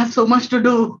 hey, I have so much to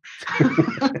do.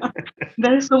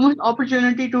 There is so much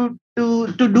opportunity to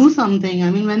do something.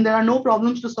 I mean, when there are no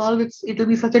problems to solve, it'll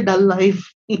be such a dull life.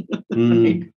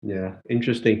 Right. Yeah,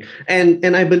 interesting.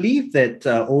 And I believe that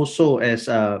also as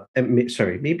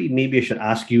sorry, maybe I should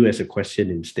ask you as a question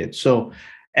instead. So,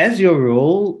 as your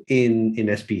role in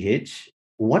SPH,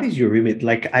 what is your remit?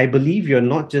 Like, I believe you're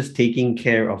not just taking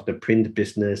care of the print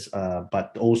business,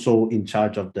 but also in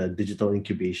charge of the digital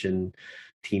incubation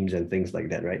teams and things like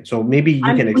that, right? So maybe you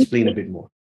I'm can only, explain a bit more.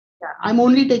 yeah, I'm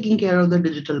only taking care of the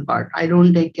digital part. I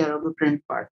don't take care of the print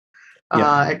part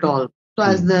Yeah. at all. So,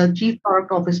 as Mm, the chief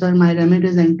product officer, my remit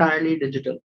is entirely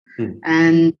digital, mm,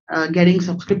 and getting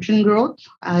subscription growth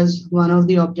as one of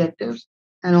the objectives,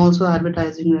 and also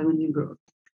advertising revenue growth.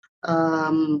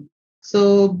 Um,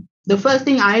 so the first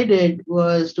thing I did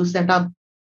was to set up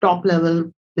top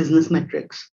level business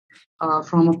metrics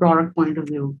from a product point of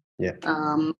view. yeah.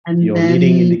 And Your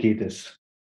leading then indicators.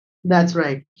 that's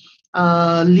right.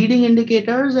 Leading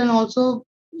indicators, and also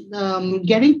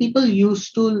getting people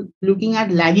used to looking at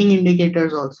lagging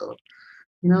indicators also.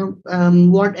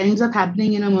 What ends up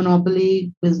happening in a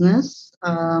monopoly business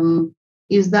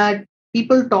is that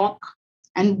people talk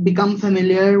and become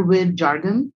familiar with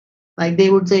jargon. Like they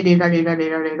would say data, data,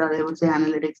 data, data. They would say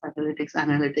analytics, analytics,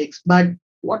 analytics. But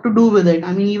what to do with it?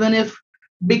 I mean, even if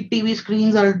big TV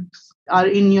screens are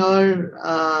in your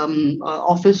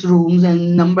office rooms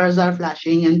and numbers are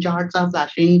flashing and charts are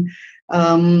flashing,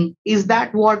 is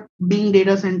that what being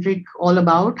data centric all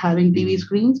about? Having TV Mm,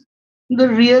 screens? The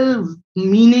real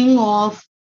meaning of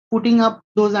putting up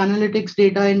those analytics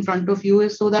data in front of you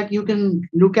is so that you can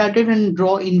look at it and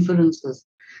draw inferences.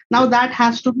 Now, yeah. that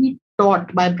has to be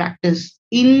taught by practice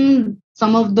in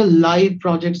some of the live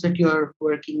projects that you're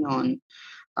working on.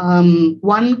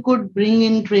 One could bring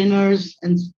in trainers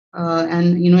and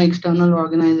external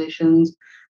organizations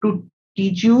to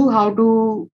teach you how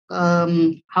to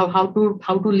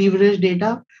leverage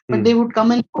data, but they Mm, would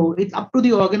come and go. It's up to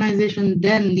the organization,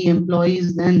 then the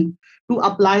employees, then to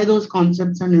apply those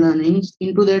concepts and learnings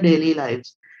into their daily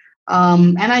lives.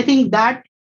 And I think that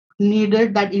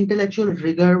intellectual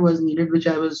rigor was needed, which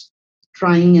I was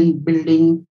trying and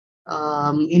building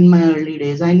in my early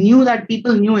days. I knew that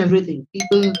people knew everything.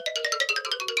 People.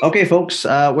 Okay, folks,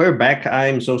 we're back.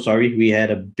 I'm so sorry. We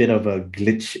had a bit of a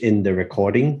glitch in the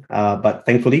recording, but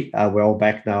thankfully, we're all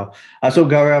back now. So,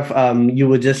 Gaurav, you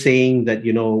were just saying that,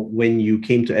 when you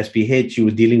came to SPH, you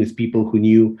were dealing with people who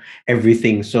knew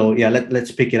everything. So, yeah,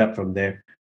 let's pick it up from there.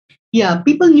 Yeah,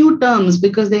 people knew terms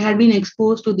because they had been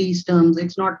exposed to these terms.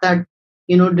 It's not that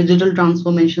digital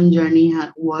transformation journey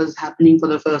was happening for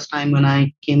the first time when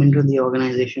I came into the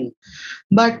organization.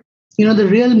 But the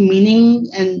real meaning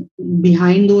and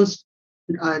behind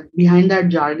that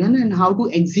jargon and how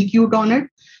to execute on it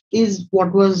is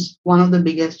what was one of the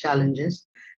biggest challenges.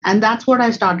 And that's what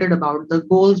I started about. The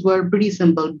goals were pretty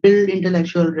simple: build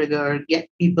intellectual rigor, get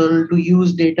people to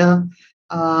use data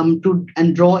to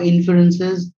and draw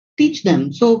inferences, teach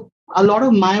them. So a lot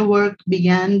of my work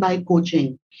began by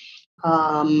coaching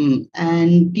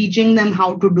and teaching them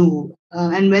how to do.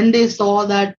 And when they saw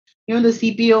that the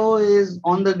CPO is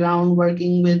on the ground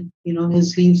working with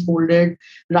his sleeves folded,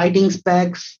 writing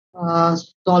specs,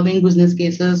 solving business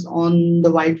cases on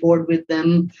the whiteboard with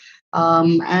them,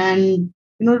 and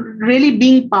really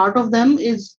being part of them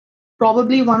is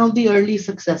probably one of the early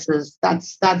successes.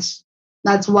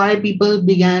 That's why people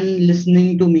began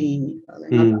listening to me,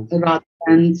 Mm, rather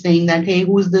than saying that, hey,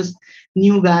 who's this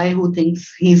new guy who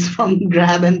thinks he's from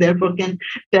Grab and therefore can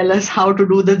tell us how to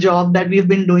do the job that we've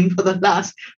been doing for the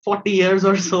last 40 years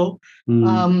or so.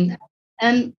 Mm.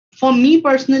 And for me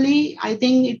personally, I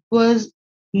think it was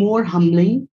more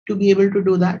humbling to be able to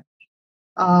do that.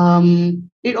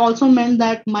 It also meant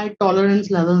that my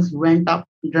tolerance levels went up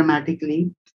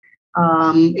dramatically.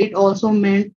 It also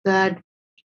meant that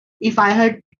if I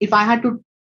had if I had to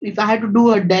if I had to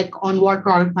do a deck on what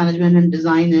product management and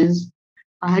design is,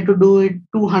 I had to do it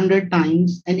 200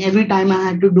 times, and every time I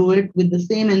had to do it with the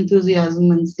same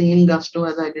enthusiasm and same gusto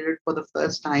as I did it for the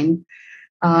first time.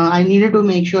 I needed to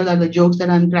make sure that the jokes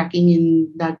that I'm cracking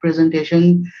in that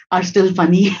presentation are still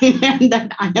funny and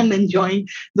that I am enjoying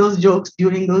those jokes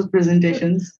during those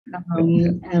presentations.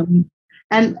 And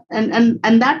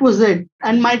that was it.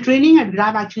 And my training at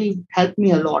Grab actually helped me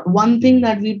a lot. One thing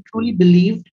that we truly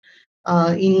believed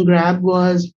in Grab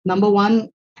was number one,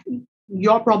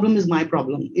 your problem is my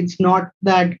problem. It's not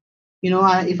that,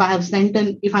 if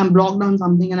I'm blocked on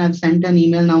something and I've sent an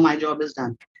email, now my job is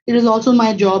done. It is also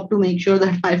my job to make sure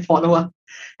that I follow up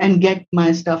and get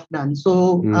my stuff done.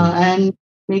 So, and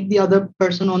make the other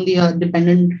person on the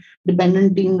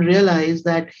dependent team realize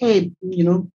that, hey,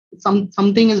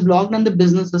 something is blocked and the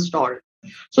business is stalled.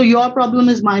 So your problem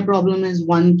is my problem is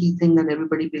one key thing that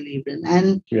everybody believed in.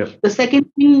 And Yep. the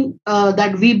second thing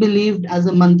that we believed as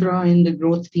a mantra in the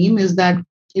growth team is that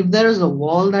if there is a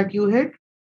wall that you hit,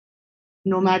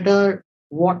 no matter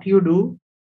what you do,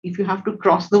 if you have to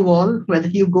cross the wall, whether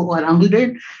you go around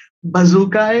it,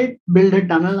 bazooka it, build a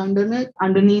tunnel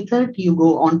underneath it, you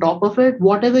go on top of it,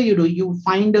 whatever you do, you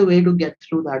find a way to get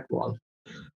through that wall.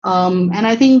 And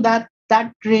I think that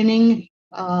training,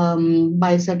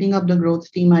 by setting up the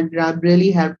growth team at Grab,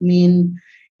 really helped me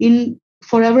in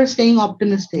forever staying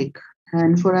optimistic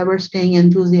and forever staying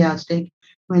enthusiastic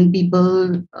when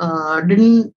people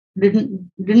didn't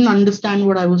understand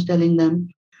what I was telling them,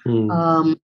 Mm.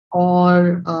 um,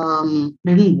 or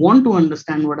didn't want to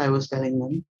understand what I was telling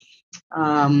them,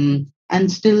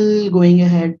 and still going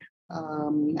ahead,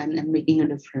 and making a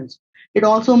difference. It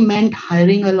also meant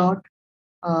hiring a lot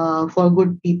for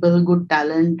good people, good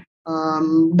talent.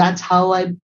 That's how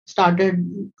I started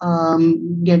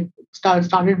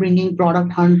started bringing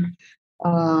Product Hunt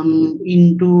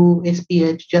into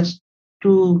SPH, just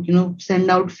to send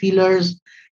out feelers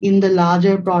in the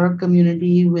larger product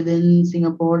community within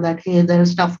Singapore that hey, there's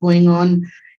stuff going on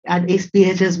at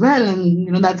SPH as well,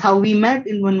 and that's how we met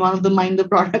in one of the Mind the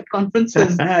Product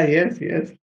conferences. Yes,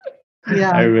 yes. I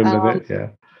Yeah. remember that. Yeah.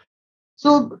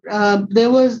 So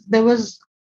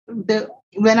the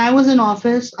when I was in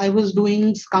office, I was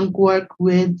doing skunk work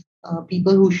with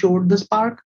people who showed the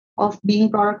spark of being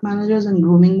product managers and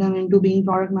grooming them into being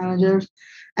product managers.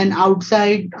 And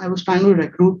outside, I was trying to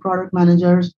recruit product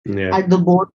managers Yeah. at the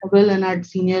board level and at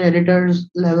senior editors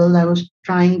level. I was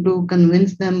trying to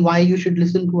convince them why you should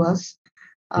listen to us,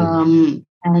 Mm.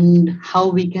 and how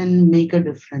we can make a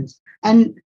difference.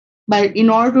 And in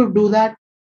order to do that,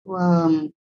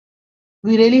 um,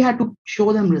 we really had to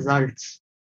show them results,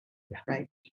 Yeah. right?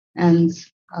 And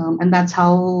that's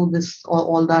how this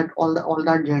all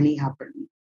that journey happened.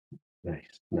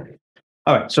 Nice. Nice.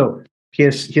 All right. So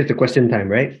here's the question time,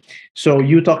 right? So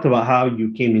you talked about how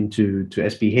you came into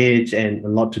SPH and a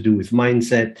lot to do with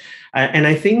mindset. And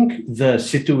I think the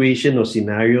situation or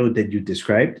scenario that you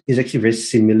described is actually very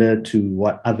similar to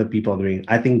what other people are doing.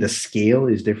 I think the scale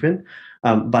is different.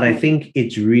 But I Right. think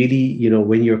it's really,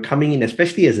 when you're coming in,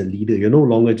 especially as a leader, you're no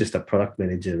longer just a product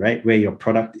manager, right? Where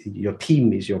your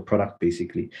team is your product,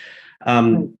 basically.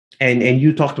 Right. And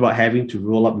you talked about having to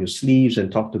roll up your sleeves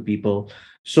and talk to people.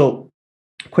 So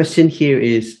question here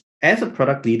is, as a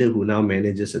product leader who now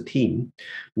manages a team,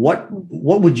 what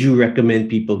would you recommend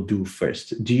people do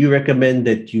first? Do you recommend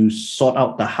that you sort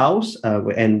out the house?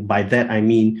 And by that, I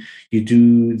mean you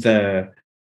do the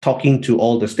talking to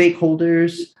all the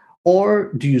stakeholders,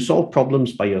 or do you solve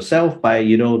problems by yourself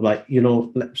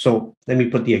so let me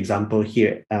put the example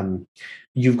here.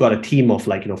 You've got a team of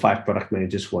 5 product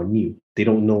managers who are new. They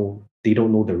don't know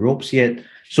the ropes yet.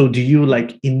 So do you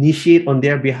initiate on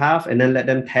their behalf and then let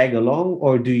them tag along,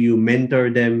 or do you mentor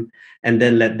them and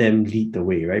then let them lead the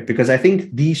way, right? Because I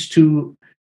think these two,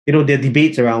 there are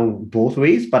debates around both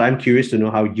ways, but I'm curious to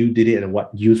know how you did it and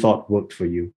what you thought worked for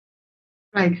you.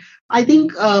 Right. I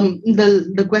think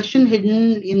the question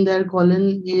hidden in there,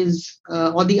 Colin, is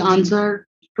or the answer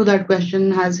to that question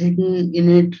has hidden in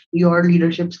it your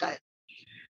leadership style.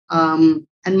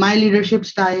 And my leadership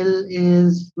style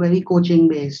is very coaching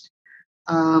based.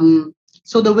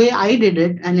 So the way I did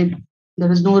it, and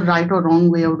there is no right or wrong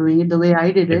way of doing it. The way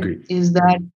I did it Agreed. is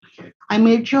that I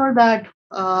made sure that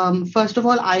first of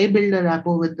all, I build a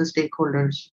rapport with the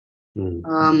stakeholders. Mm.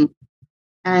 Um,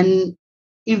 and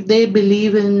if they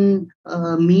believe in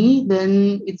me,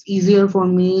 then it's easier for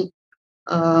me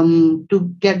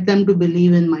to get them to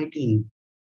believe in my team.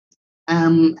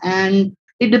 And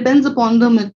it depends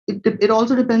upon it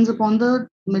also depends upon the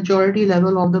maturity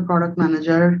level of the product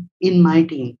manager in my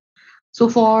team. So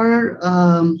for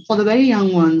the very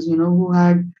young ones, who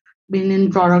had been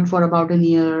in product for about a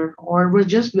year or were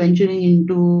just venturing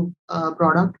into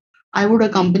product, I would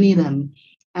accompany them.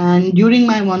 And during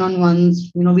my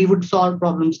one-on-ones, we would solve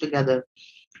problems together,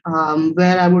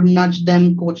 where I would nudge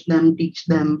them, coach them, teach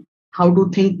them how to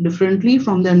think differently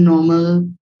from their normal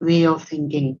way of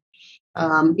thinking.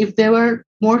 If they were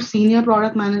more senior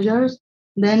product managers,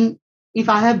 then if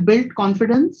I have built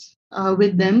confidence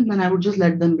with them, then I would just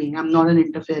let them be. I'm not an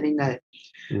interfering guy.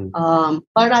 Mm.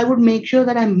 But I would make sure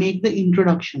that I make the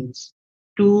introductions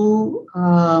to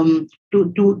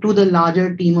the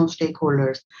larger team of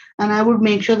stakeholders, and I would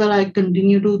make sure that I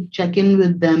continue to check in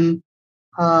with them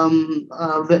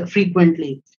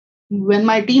frequently. When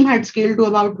my team had scaled to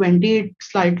about 20, it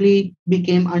slightly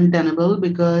became untenable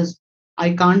because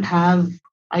I can't have,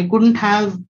 I couldn't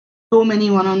have so many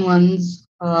one-on-ones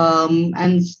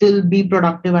and still be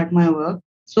productive at my work.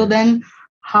 So Yeah. then,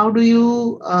 how do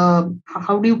you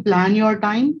plan your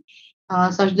time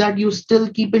such that you still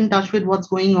keep in touch with what's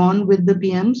going on with the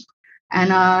PMs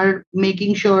and are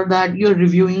making sure that you're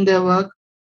reviewing their work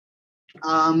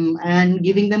and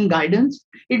giving them guidance.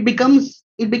 It becomes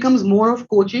more of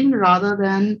coaching rather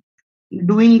than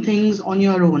doing things on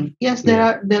your own. Yes,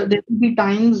 Yeah. there will be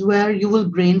times where you will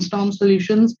brainstorm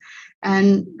solutions,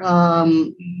 and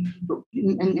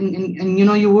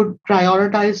you would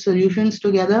prioritize solutions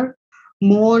together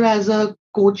more as a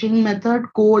coaching method,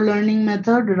 co-learning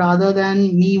method, rather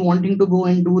than me wanting to go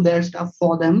and do their stuff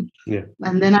for them, Yeah.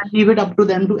 and then I leave it up to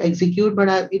them to execute.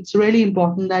 But it's really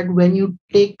important that when you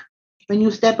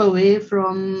step away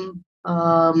from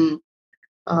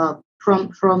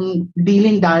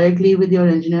dealing directly with your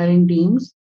engineering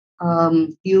teams,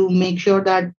 you make sure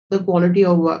that the quality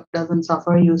of work doesn't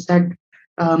suffer. You set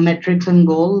metrics and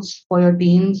goals for your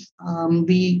teams.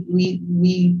 We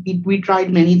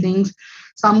tried many things.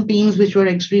 Some teams which were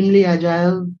extremely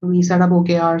agile, we set up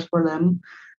OKRs for them,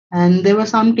 and there were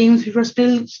some teams which were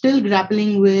still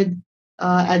grappling with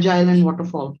agile and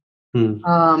waterfall. Mm.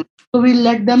 So we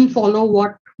let them follow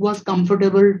what was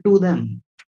comfortable to them,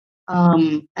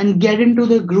 and get into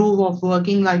the groove of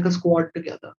working like a squad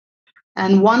together.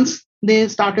 And once they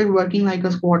started working like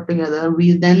a squad together,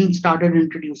 we then started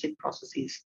introducing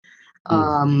processes.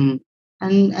 Mm.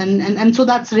 And so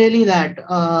that's really that.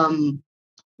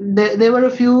 There were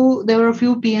a few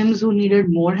PMs who needed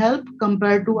more help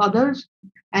compared to others,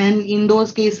 and in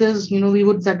those cases, we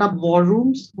would set up war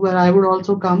rooms where I would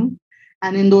also come,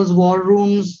 and in those war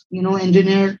rooms,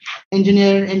 engineering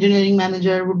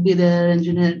manager would be there,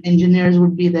 engineers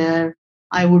would be there,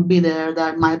 I would be there,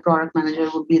 that my product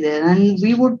manager would be there, and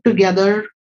we would together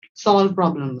solve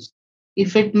problems.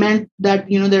 If it meant that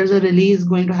there's a release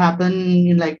going to happen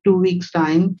in like 2 weeks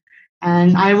time,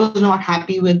 and I was not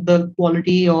happy with the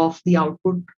quality of the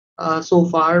output so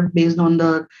far based on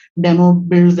the demo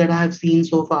builds that I have seen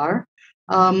so far.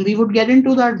 We would get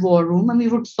into that war room and we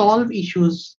would solve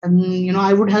issues, and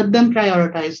I would help them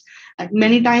prioritize.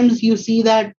 Many times you see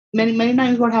that many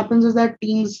times what happens is that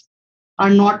teams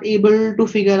are not able to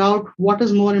figure out what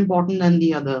is more important than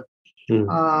the other.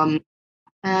 Mm.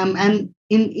 Um, and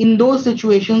in those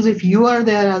situations, if you are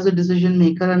there as a decision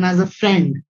maker and as a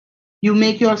friend, you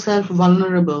make yourself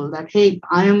vulnerable, that hey,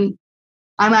 I'm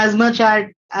as much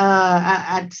at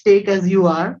stake as you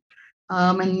are.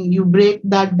 And you break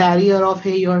that barrier of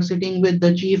hey, you're sitting with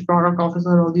the chief product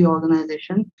officer of the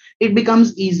organization. It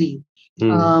becomes easy.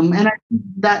 Mm. And I think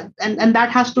and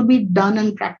that has to be done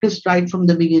and practiced right from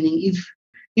the beginning.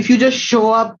 If you just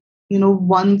show up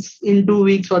once in 2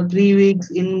 weeks or 3 weeks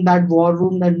in that war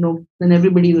room, then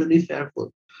everybody will be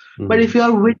fearful. But Mm. if you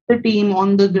are with the team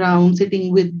on the ground,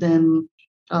 sitting with them,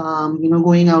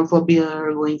 going out for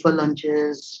beer, going for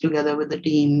lunches together with the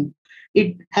team,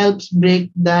 it helps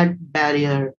break that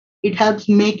barrier. It helps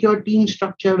make your team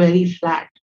structure very flat.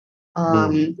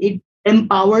 Mm. It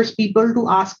empowers people to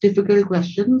ask difficult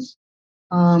questions,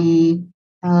 um,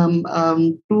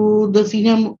 to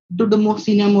the most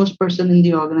senior most person in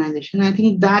the organization. I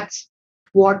think that's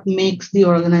what makes the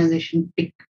organization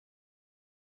tick.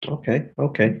 Okay.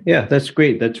 Okay. Yeah, that's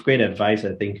great. That's great advice.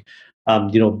 I think,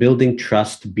 building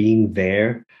trust, being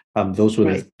there, Those were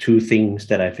the Right. two things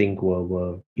that I think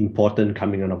were important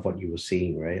coming out of what you were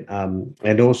saying, right?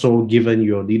 And also, given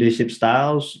your leadership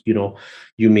styles,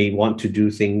 you may want to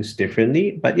do things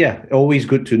differently. But yeah, always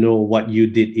good to know what you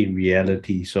did in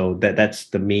reality. So that's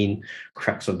the main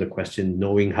crux of the question,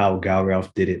 knowing how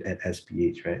Gaurav did it at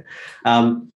SPH, right?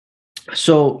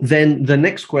 So then the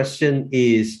next question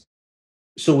is,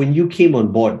 so when you came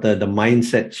on board, the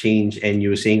mindset change, and you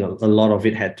were saying a lot of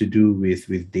it had to do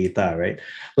with data, right?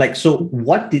 Like, so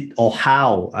what did, or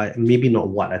how, maybe not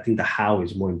what, I think the how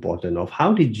is more important, of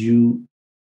how did you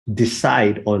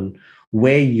decide on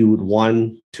where you would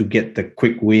want to get the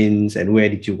quick wins, and where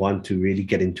did you want to really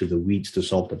get into the weeds to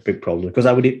solve the big problem? Because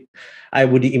I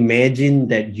would imagine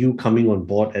that you coming on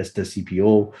board as the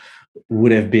CPO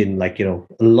would have been like, a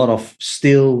lot of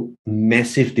still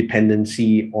massive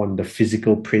dependency on the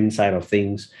physical print side of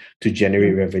things to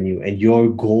generate Mm. revenue, and your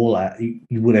goal,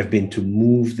 you would have been to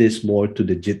move this more to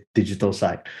the digital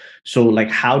side. So like,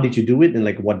 how did you do it, and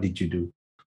like, what did you do?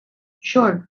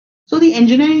 Sure. So the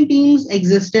engineering teams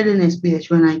existed in SPH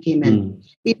when I came in. Mm,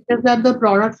 It's just that the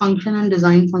product function and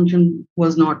design function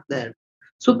was not there.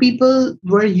 So people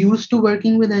were used to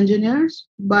working with engineers,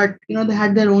 but they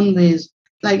had their own ways.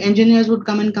 Like engineers would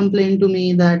come and complain to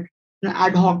me that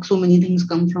ad hoc so many things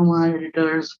come from our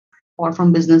editors or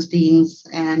from business teams,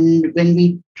 and when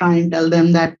we try and tell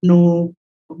them that no,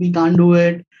 we can't do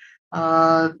it,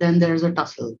 then there's a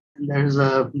tussle and there's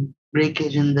a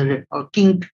breakage in the or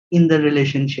kink in the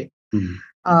relationship. mm,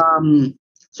 Um,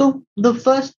 so the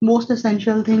first most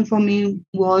essential thing for me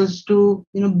was to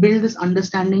build this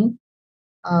understanding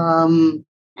and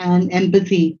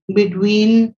empathy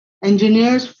between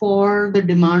engineers for the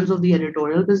demands of the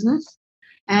editorial business,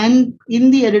 and in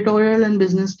the editorial and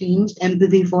business teams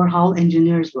empathy for how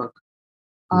engineers work.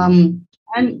 mm,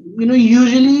 And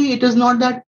usually it is not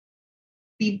that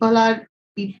people are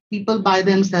people by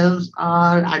themselves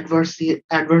are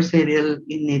adversarial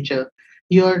in nature.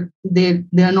 They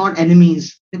are not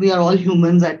enemies. We are all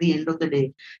humans at the end of the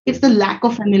day. It's the lack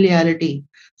of familiarity.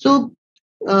 So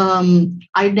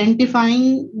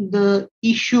identifying the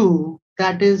issue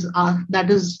that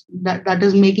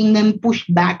is making them push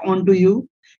back onto you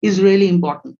is really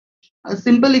important. A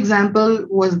simple example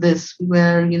was this,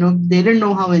 where they didn't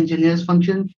know how engineers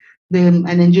function, and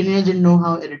engineers didn't know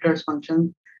how editors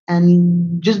function,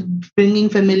 and just bringing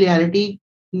familiarity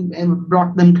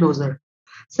brought them closer.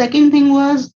 Second thing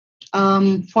was,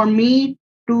 for me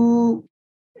to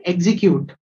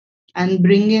execute and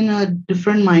bring in a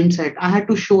different mindset, I had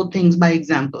to show things by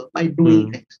example, by doing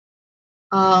mm, things.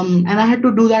 And I had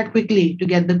to do that quickly to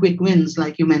get the quick wins,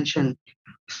 like you mentioned.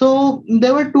 So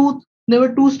there were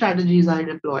two strategies I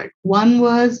deployed. One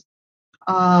was,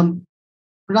 um,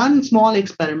 run small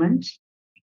experiments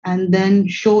and then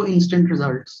show instant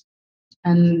results.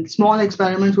 And small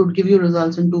experiments would give you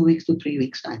results in 2 weeks to 3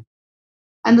 weeks time.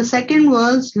 And the second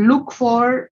was, look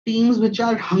for teams which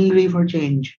are hungry for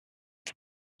change.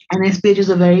 And SPH is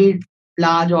a very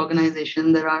large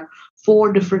organization. There are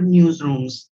four different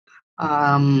newsrooms: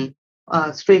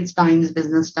 Straits Times,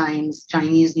 Business Times,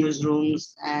 Chinese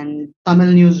newsrooms, and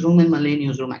Tamil newsroom and Malay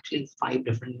newsroom. Actually, five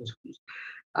different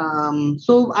newsrooms.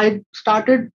 So I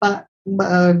started.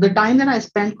 The time that I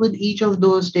spent with each of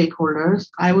those stakeholders,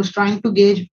 I was trying to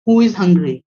gauge who is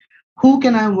hungry, who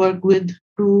can I work with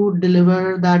to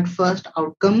deliver that first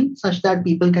outcome such that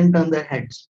people can turn their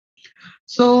heads.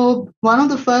 So one of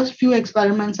the first few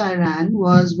experiments I ran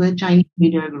was with Chinese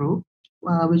Media Group,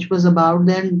 which was about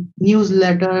their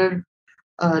newsletter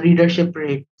readership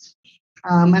rates.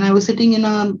 And I was sitting in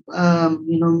a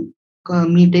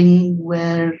meeting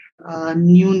where a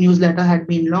new newsletter had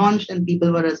been launched and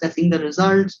people were assessing the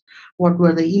results. What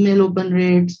were the email open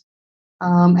rates?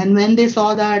 And when they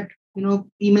saw that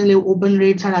email open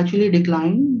rates had actually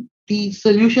declined, the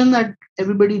solution that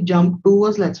everybody jumped to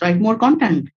was, let's write more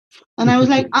content. And I was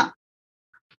like,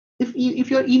 if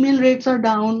your email rates are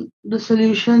down, the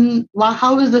solution,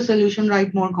 how is the solution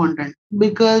write more content?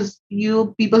 Because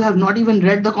you people have not even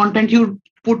read the content you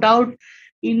put out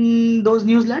in those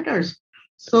newsletters.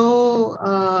 So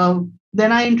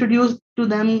then I introduced to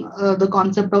them the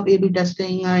concept of A/B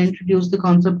testing. I introduced the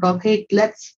concept of, hey,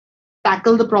 let's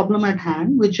tackle the problem at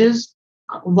hand, which is,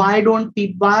 why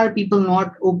are people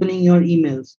not opening your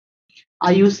emails?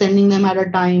 Are you sending them at a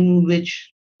time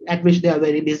at which they are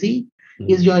very busy?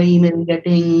 Is mm, your email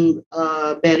getting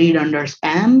buried under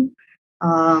spam?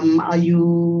 Are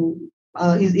you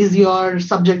is your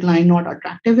subject line not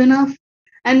attractive enough?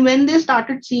 And when they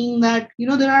started seeing that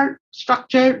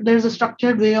there's a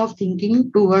structured way of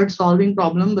thinking towards solving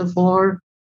problem before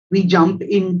we jump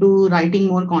into writing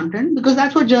more content, because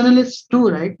that's what journalists do,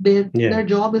 right? Yeah. Their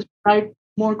job is to write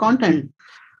more content.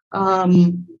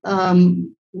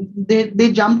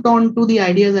 They jumped on to the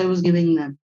ideas I was giving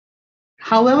them.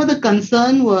 However, the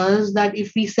concern was that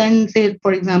if we send, say,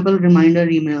 for example, reminder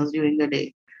emails during the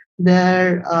day,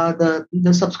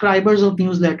 the subscribers of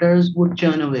newsletters would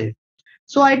churn away.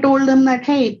 So I told them that,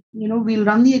 hey, we'll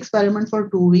run the experiment for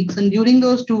 2 weeks, and during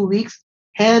those 2 weeks,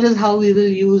 here is how we will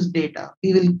use data.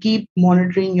 We will keep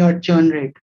monitoring your churn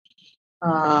rate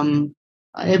um,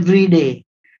 every day.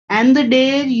 And the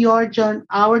day our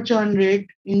churn rate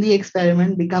in the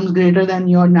experiment becomes greater than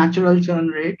your natural churn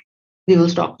rate, we will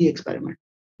stop the experiment.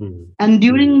 Mm. And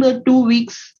during the 2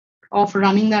 weeks of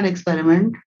running that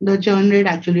experiment, the churn rate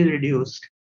actually reduced.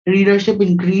 Readership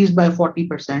increased by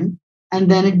 40%,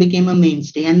 and then it became a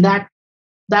mainstay. And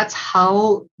that's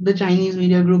how the Chinese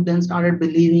media group then started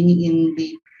believing in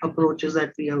the approaches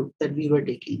that we were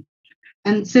taking.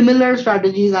 And similar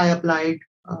strategies I applied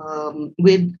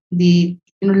with the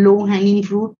low hanging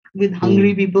fruit, with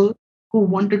hungry Mm. people who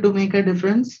wanted to make a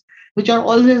difference, which are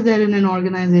always there in an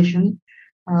organization.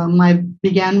 I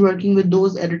began working with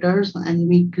those editors, and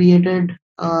we created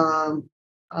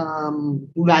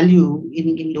value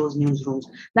in those newsrooms.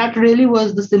 That really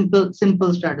was the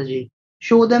simple strategy.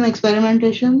 Show them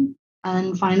experimentation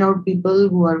and find out people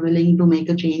who are willing to make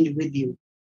a change with you.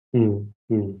 Mm.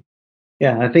 Mm.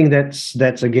 Yeah, I think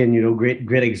that's again,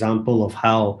 great example of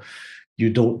how you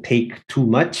don't take too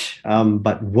much,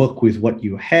 but work with what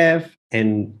you have,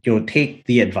 and take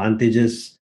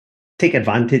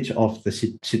advantage of the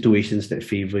situations that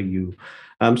favor you.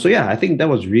 So yeah, I think that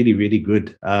was really, really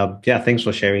good. Yeah, thanks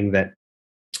for sharing that.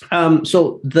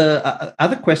 So the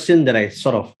other question that I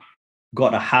sort of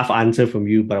got a half answer from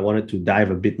you, but I wanted to dive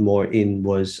a bit more in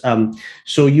was,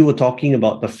 so you were talking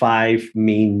about the five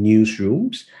main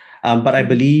newsrooms, but I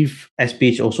believe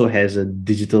SPH also has a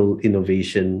digital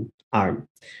innovation arm.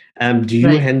 Do you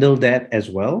Right. handle that as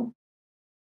well?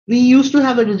 We used to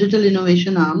have a digital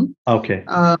innovation arm Okay.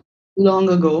 uh, long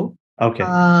ago, Okay.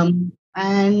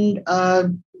 and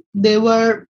they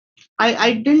were.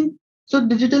 I didn't. So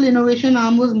digital innovation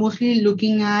arm was mostly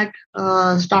looking at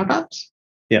startups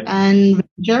Yeah. and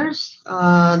ventures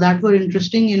that were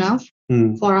interesting enough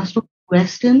Mm, for us to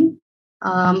invest in.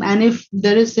 And if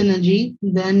there is synergy,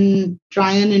 then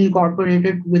try and incorporate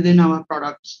it within our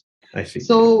products. I see.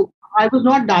 So I was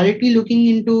not directly looking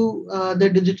into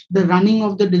the running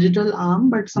of the digital arm,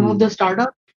 but some of Mm, the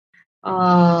startups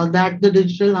that the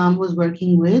digital arm was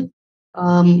working with,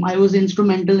 I was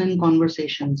instrumental in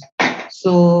conversations.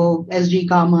 So SG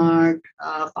Kamart,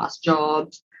 Fast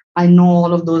Jobs, I know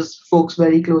all of those folks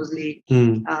very closely.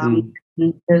 mm, Um,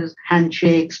 mm. there's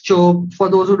Handshakes, Chope. For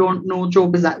those who don't know,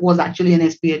 Chope was actually an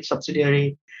SPH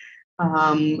subsidiary,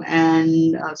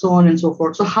 and so on and so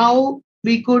forth. So how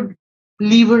we could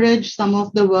leverage some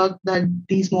of the work that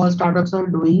these small startups are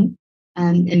doing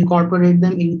and incorporate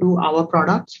them into our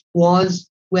products was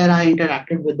where I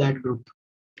interacted with that group.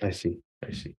 I see.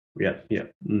 I see. Yeah, yeah.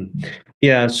 Mm.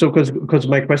 Yeah, so because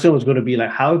my question was going to be like,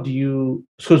 how do you,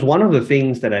 because one of the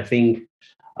things that I think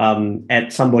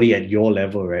at somebody at your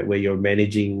level, right, where you're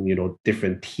managing,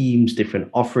 different teams, different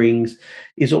offerings,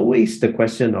 is always the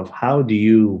question of how do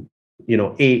you,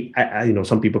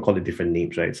 some people call it different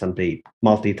names, right? Some say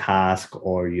multitask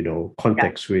or,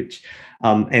 context switch.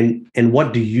 And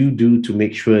what do you do to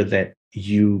make sure that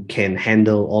you can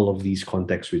handle all of these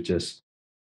context switches?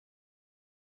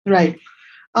 Right.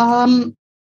 Um,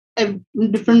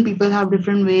 Different people have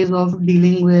different ways of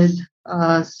dealing with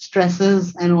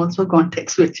stresses and also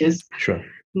context switches. Sure.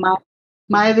 My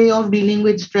my way of dealing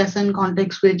with stress and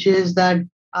context switch is that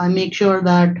I make sure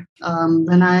that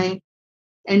when I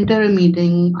enter a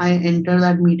meeting, I enter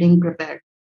that meeting prepared,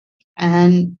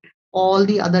 and all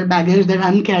the other baggage that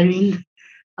I'm carrying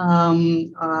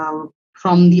um, uh,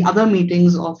 from the other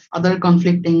meetings of other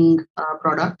conflicting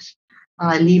products,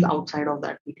 I leave outside of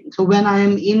that meeting. So when I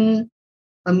am in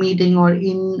a meeting or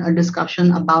in a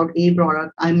discussion about a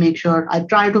product, I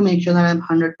try to make sure that I'm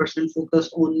 100%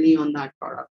 focused only on that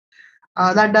product.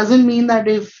 That doesn't mean that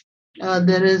if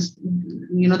there is,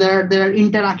 there are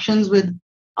interactions with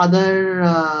other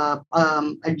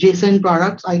adjacent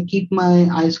products, I keep my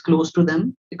eyes closed to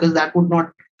them, because that would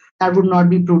not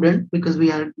be prudent, because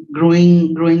we are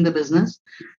growing the business.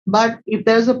 But if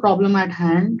there's a problem at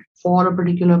hand for a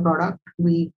particular product,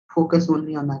 we focus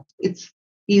only on that. It's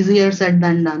easier said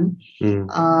than done. Mm,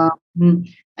 Uh,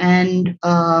 and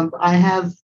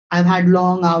I've had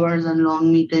long hours and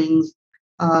long meetings.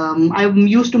 I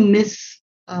used to miss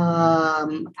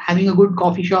having a good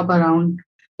coffee shop around,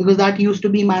 because that used to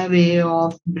be my way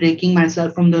of breaking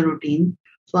myself from the routine.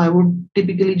 So I would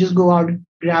typically just go out,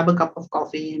 grab a cup of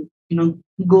coffee, and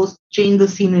go change the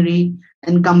scenery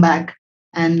and come back,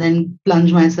 and then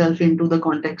plunge myself into the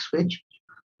context switch.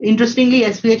 Interestingly,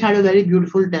 SPH had a very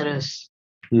beautiful terrace,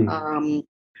 Mm. um,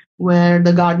 where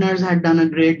the gardeners had done a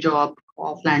great job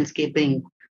of landscaping.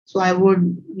 So I would,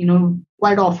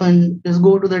 quite often just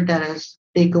go to the terrace,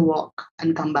 take a walk,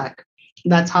 and come back.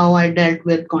 That's how I dealt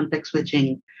with context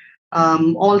switching.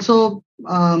 Also,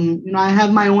 I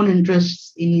have my own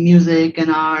interests in music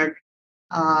and art.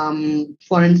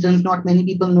 For instance, not many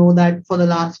people know that for the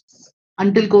last,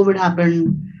 until COVID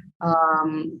happened,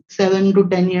 7 to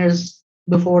 10 years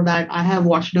before that, I have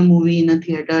watched a movie in a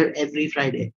theater every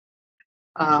Friday,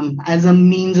 as a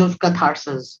means of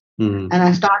catharsis. Mm. And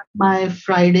I start my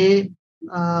Friday,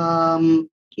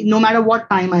 no matter what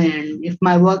time I end. If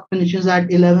my work finishes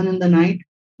at 11 in the night,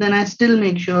 then I still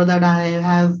make sure that I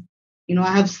have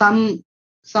some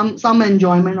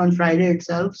enjoyment on Friday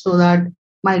itself, so that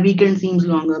my weekend seems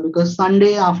longer, because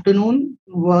Sunday afternoon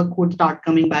work would start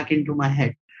coming back into my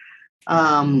head.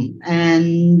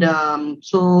 And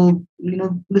so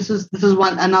this is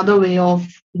one another way of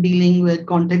dealing with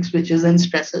context switches and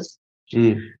stresses.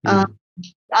 Mm. uh,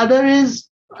 Mm. Other is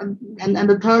and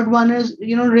the third one is,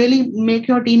 really make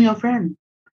your team your friend.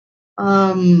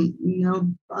 I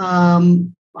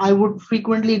would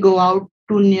frequently go out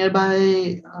to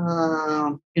nearby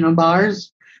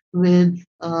bars with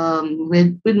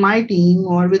my team,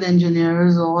 or with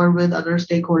engineers, or with other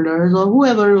stakeholders, or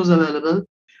whoever was available,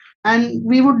 and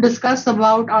we would discuss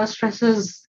about our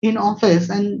stresses in office.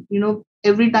 And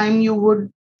every time you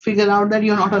would figure out that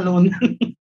you're not alone.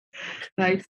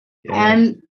 Right? Yeah.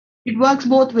 And it works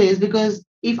both ways, because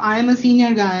if I am a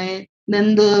senior guy,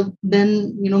 then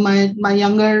my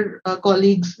younger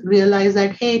colleagues realize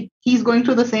that, hey, he's going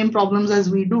through the same problems as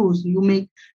we do, so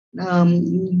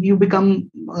you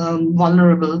become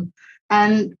vulnerable.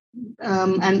 And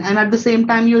and at the same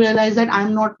time, you realize that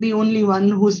I'm not the only one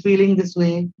who's feeling this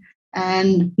way.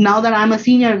 And now that I'm a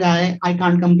senior guy, I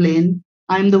can't complain.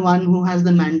 I'm the one who has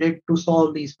the mandate to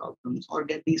solve these problems or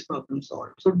get these problems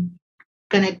solved. So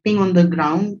connecting on the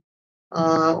ground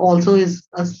also is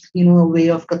a way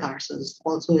of catharsis.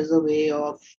 Also is a way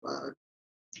of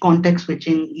context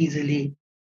switching easily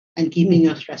and keeping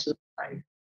your stresses aside.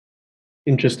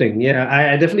 Interesting. Yeah,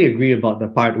 I definitely agree about the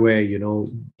part where,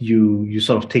 you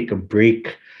sort of take a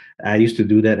break. I used to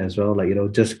do that as well. Like,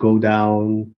 just go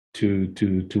down to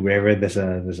wherever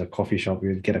there's a coffee shop,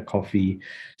 you get a coffee,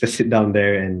 just sit down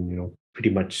there and, pretty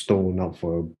much stone out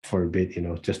for a bit,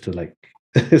 just to like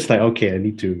it's like, okay, I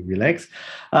need to relax.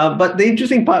 But the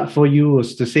interesting part for you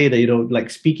was to say that, like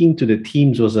speaking to the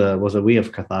teams was a way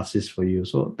of catharsis for you.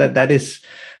 So that is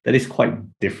quite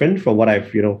different from what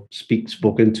I've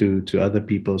spoken to other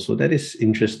people. So that is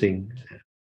interesting.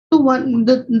 So one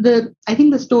the I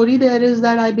think the story there is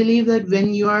that I believe that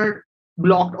when you are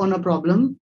blocked on a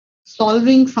problem,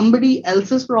 solving somebody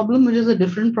else's problem, which is a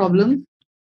different problem,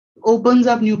 opens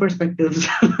up new perspectives.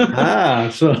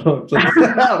 So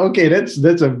okay,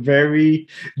 that's a very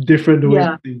different way of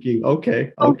Yeah. thinking.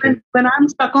 Okay, So okay, when I'm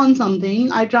stuck on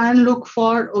something, I try and look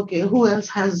for, okay, who else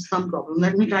has some problem?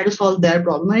 Let me try to solve their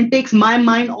problem. And it takes my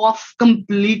mind off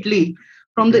completely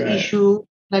from the right. issue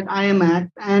that I am at.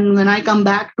 And when I come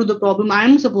back to the problem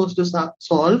I'm supposed to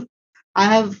solve, I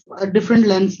have a different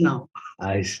lens now.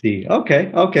 I see.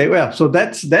 Okay, okay. Well, so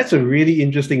that's a really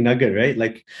interesting nugget, right?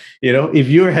 Like, if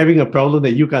you're having a problem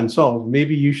that you can't solve,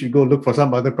 maybe you should go look for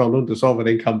some other problem to solve and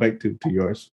then come back to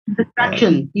yours. Uh,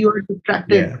 Distraction. You are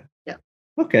distracted. yeah. Yeah.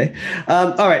 Okay.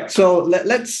 All right. So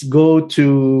let's go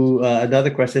to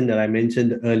another question that I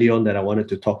mentioned early on that I wanted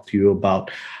to talk to you about.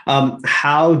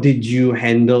 How did you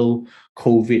handle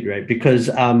COVID, right? Because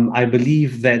I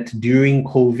believe that during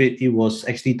COVID, it was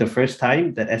actually the first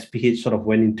time that SPH sort of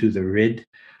went into the red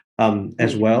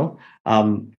as Right. well.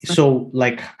 So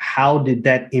like, how did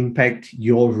that impact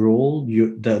your role,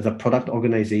 the product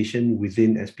organization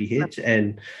within SPH?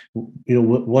 And,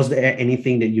 was there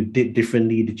anything that you did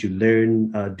differently that you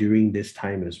learned during this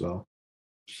time as well?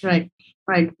 Right.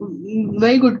 Right.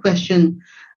 Very good question.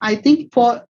 I think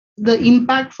for the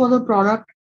impact for the product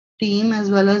team as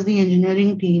well as the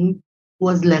engineering team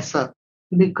was lesser,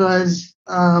 because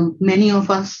many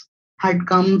of us had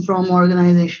come from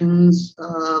organizations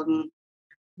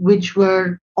which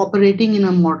were operating in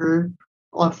a model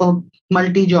of a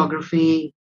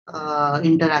multi-geography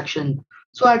interaction.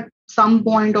 So at some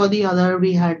point or the other,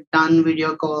 we had done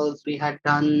video calls, we had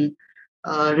done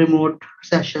remote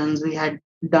sessions, we had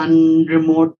done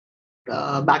remote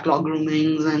backlog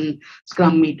groomings and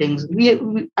scrum meetings.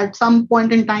 We at some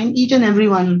point in time, each and every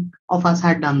one of us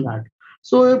had done that.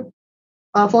 So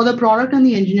For the product and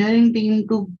the engineering team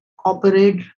to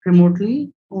operate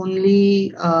remotely,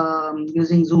 only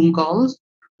using Zoom calls,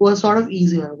 was sort of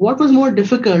easier. What was more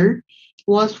difficult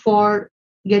was for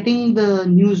getting the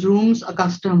newsrooms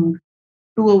accustomed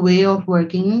to a way of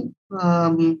working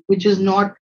which is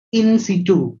not in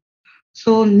situ.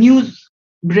 So news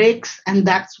breaks, and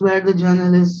that's where the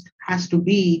journalist has to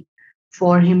be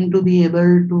for him to be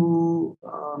able to,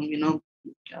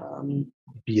 um,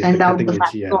 Be at the send out cutting the edge.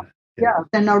 facts. Yeah. Yeah. Yeah,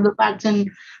 send out the facts and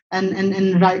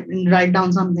write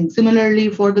down something. Similarly,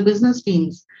 for the business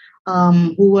teams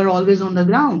who were always on the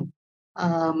ground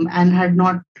and had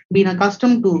not been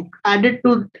accustomed to, added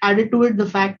to it the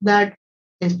fact that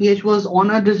SPH was on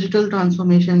a digital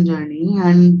transformation journey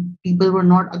and people were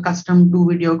not accustomed to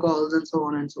video calls and so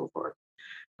on and so forth.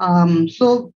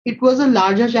 So it was a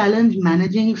larger challenge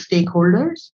managing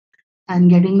stakeholders and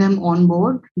getting them on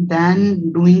board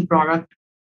than doing product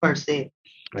per se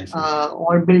I see.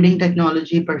 or building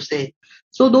technology per se.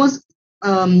 So those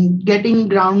getting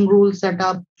ground rules set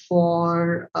up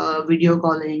for video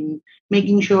calling,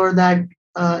 making sure that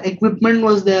equipment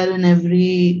was there in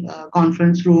every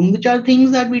conference room, which are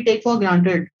things that we take for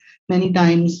granted many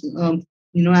times.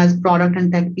 As product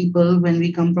and tech people, when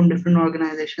we come from different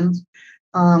organizations,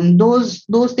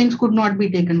 those things could not be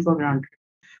taken for granted.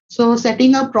 So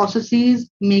setting up processes,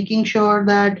 making sure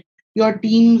that your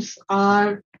teams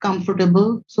are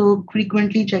comfortable. So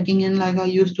frequently checking in, like I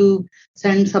used to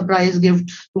send surprise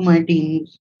gifts to my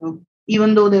teams,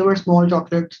 even though they were small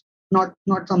chocolates, not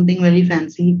something very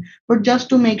fancy, but just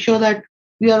to make sure that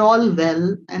we are all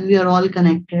well and we are all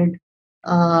connected,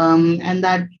 and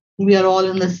that we are all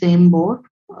in the same boat.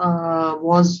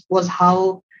 Was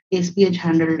how SPH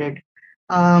handled it.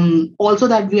 Also,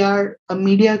 that we are a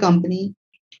media company,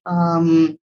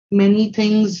 many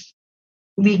things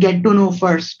we get to know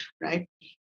first, right?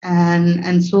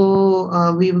 And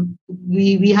so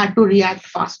we had to react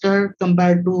faster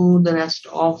compared to the rest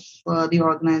of the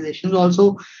organizations.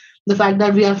 Also, the fact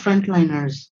that we are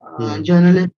frontliners,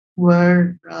 journalists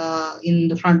were in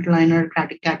the frontliner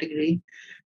category.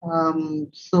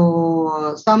 So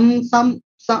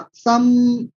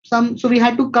we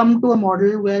had to come to a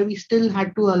model where we still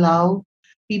had to allow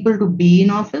people to be in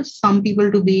office, some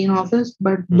people to be in office,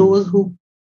 but those who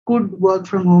could work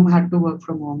from home had to work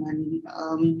from home.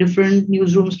 And different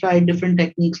newsrooms tried different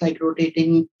techniques like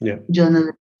rotating Yeah.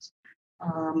 journalists.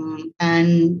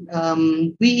 And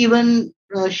we even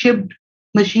shipped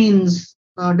machines,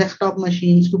 desktop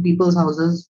machines to people's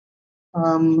houses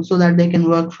so that they can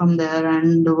work from there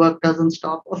and the work doesn't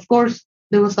stop. Of course,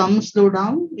 there was some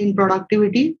slowdown in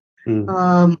productivity,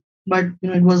 but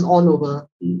it was all over.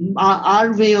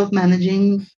 Our way of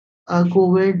managing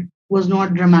COVID was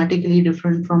not dramatically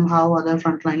different from how other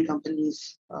frontline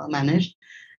companies managed.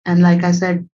 And like I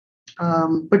said,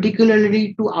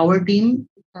 particularly to our team,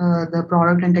 the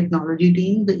product and technology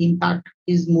team, the impact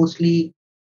is mostly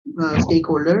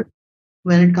stakeholder.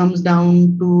 When it comes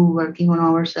down to working on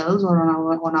ourselves or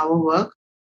on our work,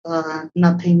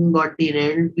 nothing got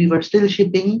derailed. We were still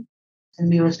shipping, and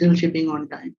we were still shipping on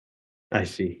time. I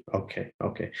see. Okay.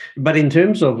 Okay. But in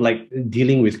terms of like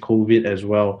dealing with COVID as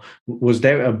well, was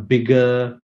there a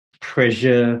bigger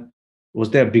pressure? Was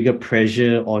there a bigger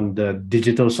pressure on the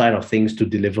digital side of things to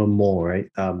deliver more, right?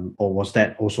 Or was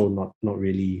that also not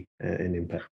really an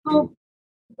impact? So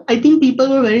I think people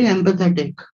were very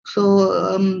empathetic.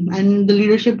 So and the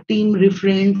leadership team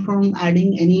refrained from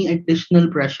adding any additional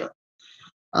pressure.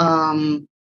 Um,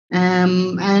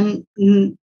 and,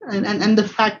 and the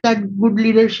fact that good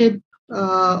leadership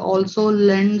also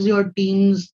lends your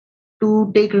teams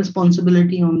to take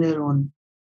responsibility on their own.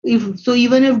 If so,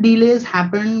 even if delays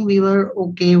happen, we were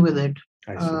okay with it,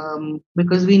 I see.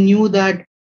 because we knew that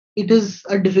it is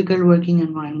a difficult working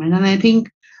environment. And I think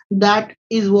that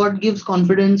is what gives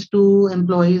confidence to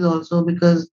employees also,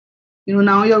 because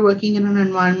now you're working in an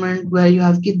environment where you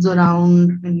have kids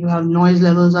around and you have noise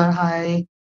levels are high,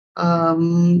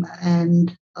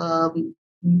 and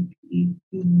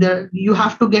there you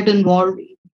have to get involved.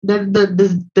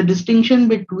 The distinction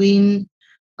between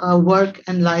work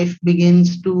and life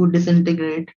begins to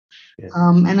disintegrate. Yeah.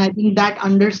 And I think that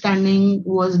understanding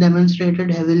was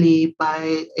demonstrated heavily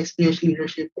by SPH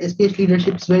leadership. SPH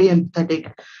leadership is very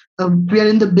empathetic. We are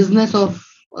in the business of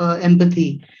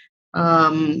empathy,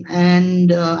 and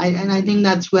I think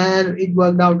that's where it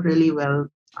worked out really well.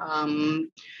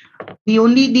 The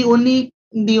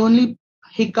only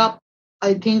hiccup,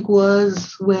 I think,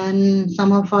 was when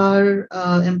some of our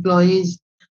employees,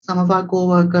 some of our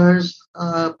co-workers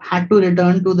had to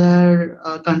return to their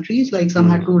countries. Like some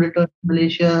had to return to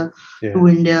Malaysia, Yeah. to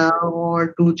India,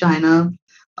 or to China.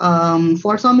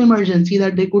 for some emergency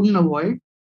that they couldn't avoid.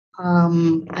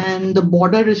 And the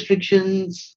border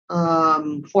restrictions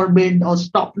forbid or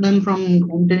stopped them from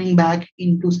entering back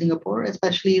into Singapore,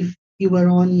 especially if you were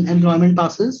on employment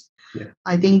passes. Yeah.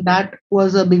 I think that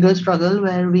was a bigger struggle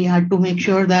where we had to make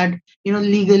sure that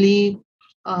legally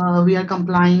we are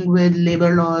complying with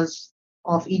labor laws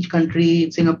of each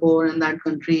country, Singapore and that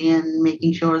country, and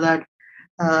making sure that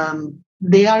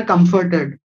they are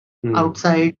comforted Mm.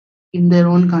 outside in their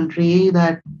own country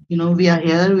that we are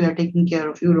here, we are taking care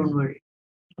of you, don't worry.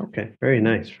 Okay, very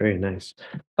nice, very nice.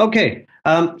 Okay,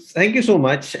 thank you so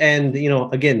much. And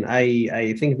again,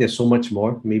 I think there's so much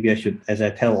more. Maybe I should, as I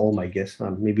tell all my guests,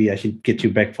 maybe I should get you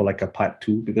back for like a part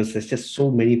two because there's just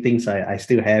so many things I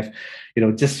still have.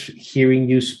 Just hearing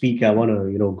you speak, I want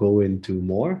to go into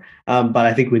more. But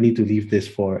I think we need to leave this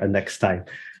for a next time.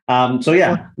 So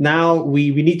yeah, now we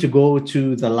need to go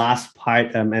to the last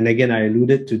part. And again, I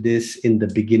alluded to this in the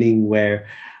beginning where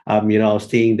I was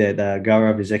saying that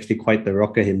Gaurav is actually quite the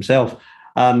rocker himself.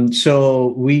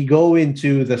 So we go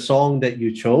into the song that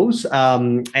you chose,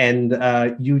 and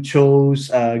you chose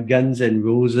Guns N'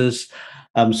 Roses,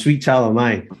 "Sweet Child of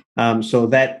Mine." So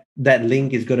that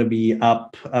link is going to be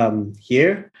up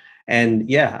here. And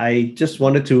yeah, I just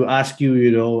wanted to ask you,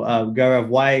 Gaurav,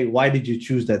 why did you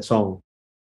choose that song?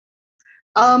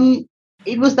 Um,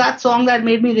 it was that song that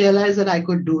made me realize that I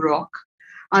could do rock.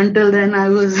 Until then, I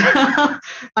was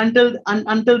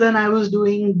until then I was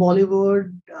doing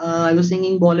Bollywood. I was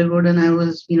singing Bollywood, and I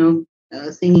was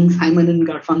singing Simon and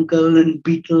Garfunkel and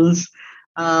Beatles.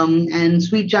 And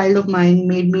Sweet Child of Mine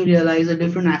made me realize a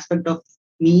different aspect of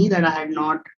me that I had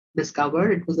not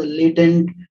discovered. It was a latent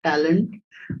talent.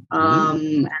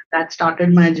 And that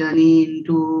started my journey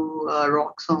into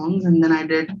rock songs. And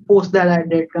then post that I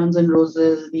did Guns N'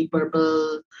 Roses, Deep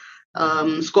Purple,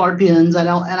 Scorpions. And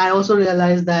I also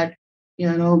realized that,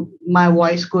 my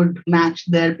voice could match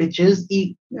their pitches,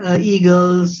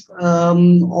 Eagles,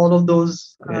 all of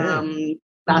those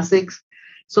classics.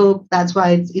 So that's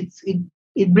why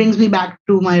it brings me back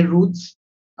to my roots.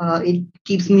 It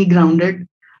keeps me grounded.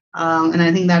 And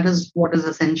I think that is what is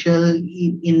essential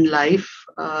in life,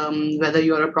 whether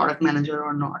you're a product manager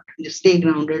or not. Just stay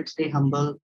grounded, stay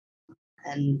humble,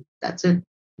 and that's it.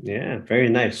 Yeah, very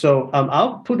nice. So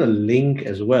I'll put a link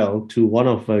as well to one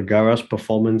of Gara's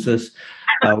performances,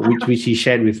 which he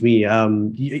shared with me.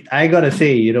 I gotta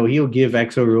say, he'll give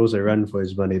Axl Rose a run for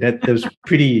his money. That was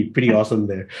pretty awesome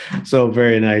there. So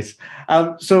very nice.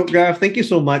 So Gara, thank you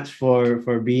so much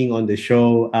for being on the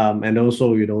show, and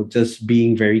also just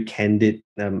being very candid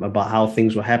about how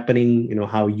things were happening.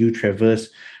 How you traverse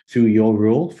through your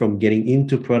role from getting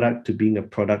into product to being a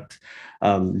product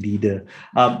leader.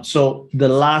 So the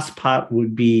last part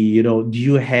would be, do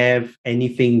you have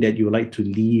anything that you would like to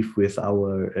leave with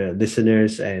our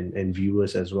listeners and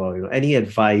viewers as well? Any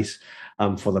advice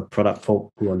for the product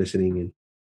folk who are listening in?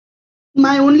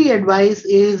 My only advice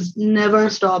is never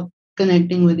stop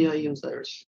connecting with your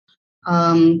users.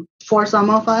 For some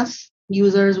of us,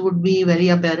 users would be very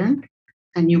apparent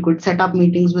and you could set up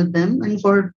meetings with them. And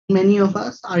for many of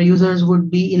us, our users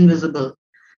would be invisible.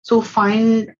 So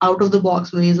find out of the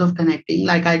box ways of connecting.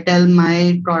 Like I tell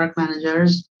my product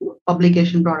managers,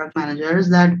 publication product managers,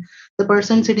 that the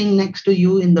person sitting next to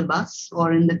you in the bus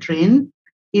or in the train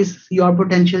is your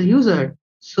potential user.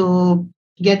 So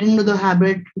get into the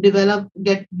habit,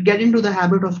 get into the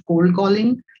habit of cold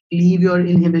calling, leave your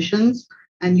inhibitions,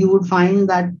 and you would find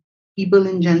that people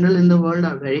in general in the world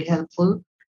are very helpful.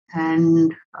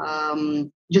 And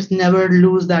just never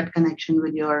lose that connection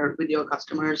with your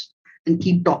customers and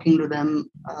keep talking to them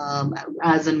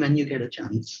as and when you get a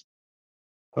chance.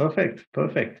 Perfect.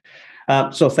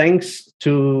 So thanks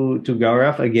to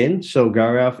Gaurav again. So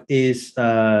Gaurav is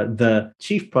the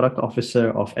Chief Product Officer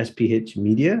of SPH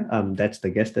Media. That's the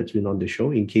guest that's been on the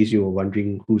show, in case you were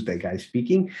wondering who's that guy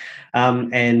speaking.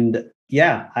 And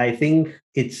yeah, I think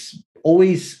it's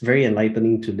always very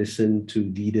enlightening to listen to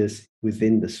leaders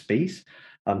within the space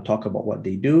talk about what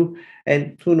they do.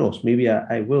 And who knows, maybe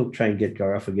I will try and get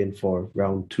Gaurav again for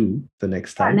round 2 the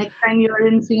next time. Next time you're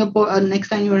in Singapore,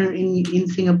 in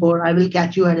Singapore, I will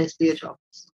catch you at SPH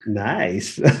office.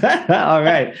 Nice. All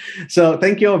right. So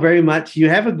thank you all very much. You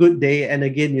have a good day. And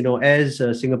again, as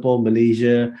Singapore,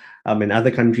 Malaysia, and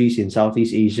other countries in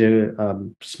Southeast Asia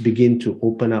begin to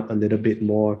open up a little bit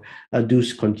more, do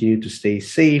continue to stay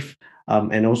safe.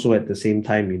 And also at the same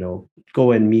time,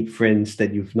 go and meet friends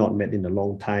that you've not met in a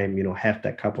long time, have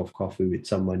that cup of coffee with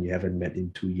someone you haven't met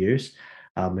in 2 years.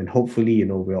 And hopefully,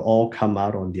 we'll all come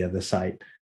out on the other side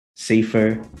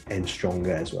safer and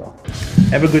stronger as well.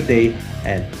 Have a good day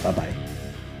and bye-bye.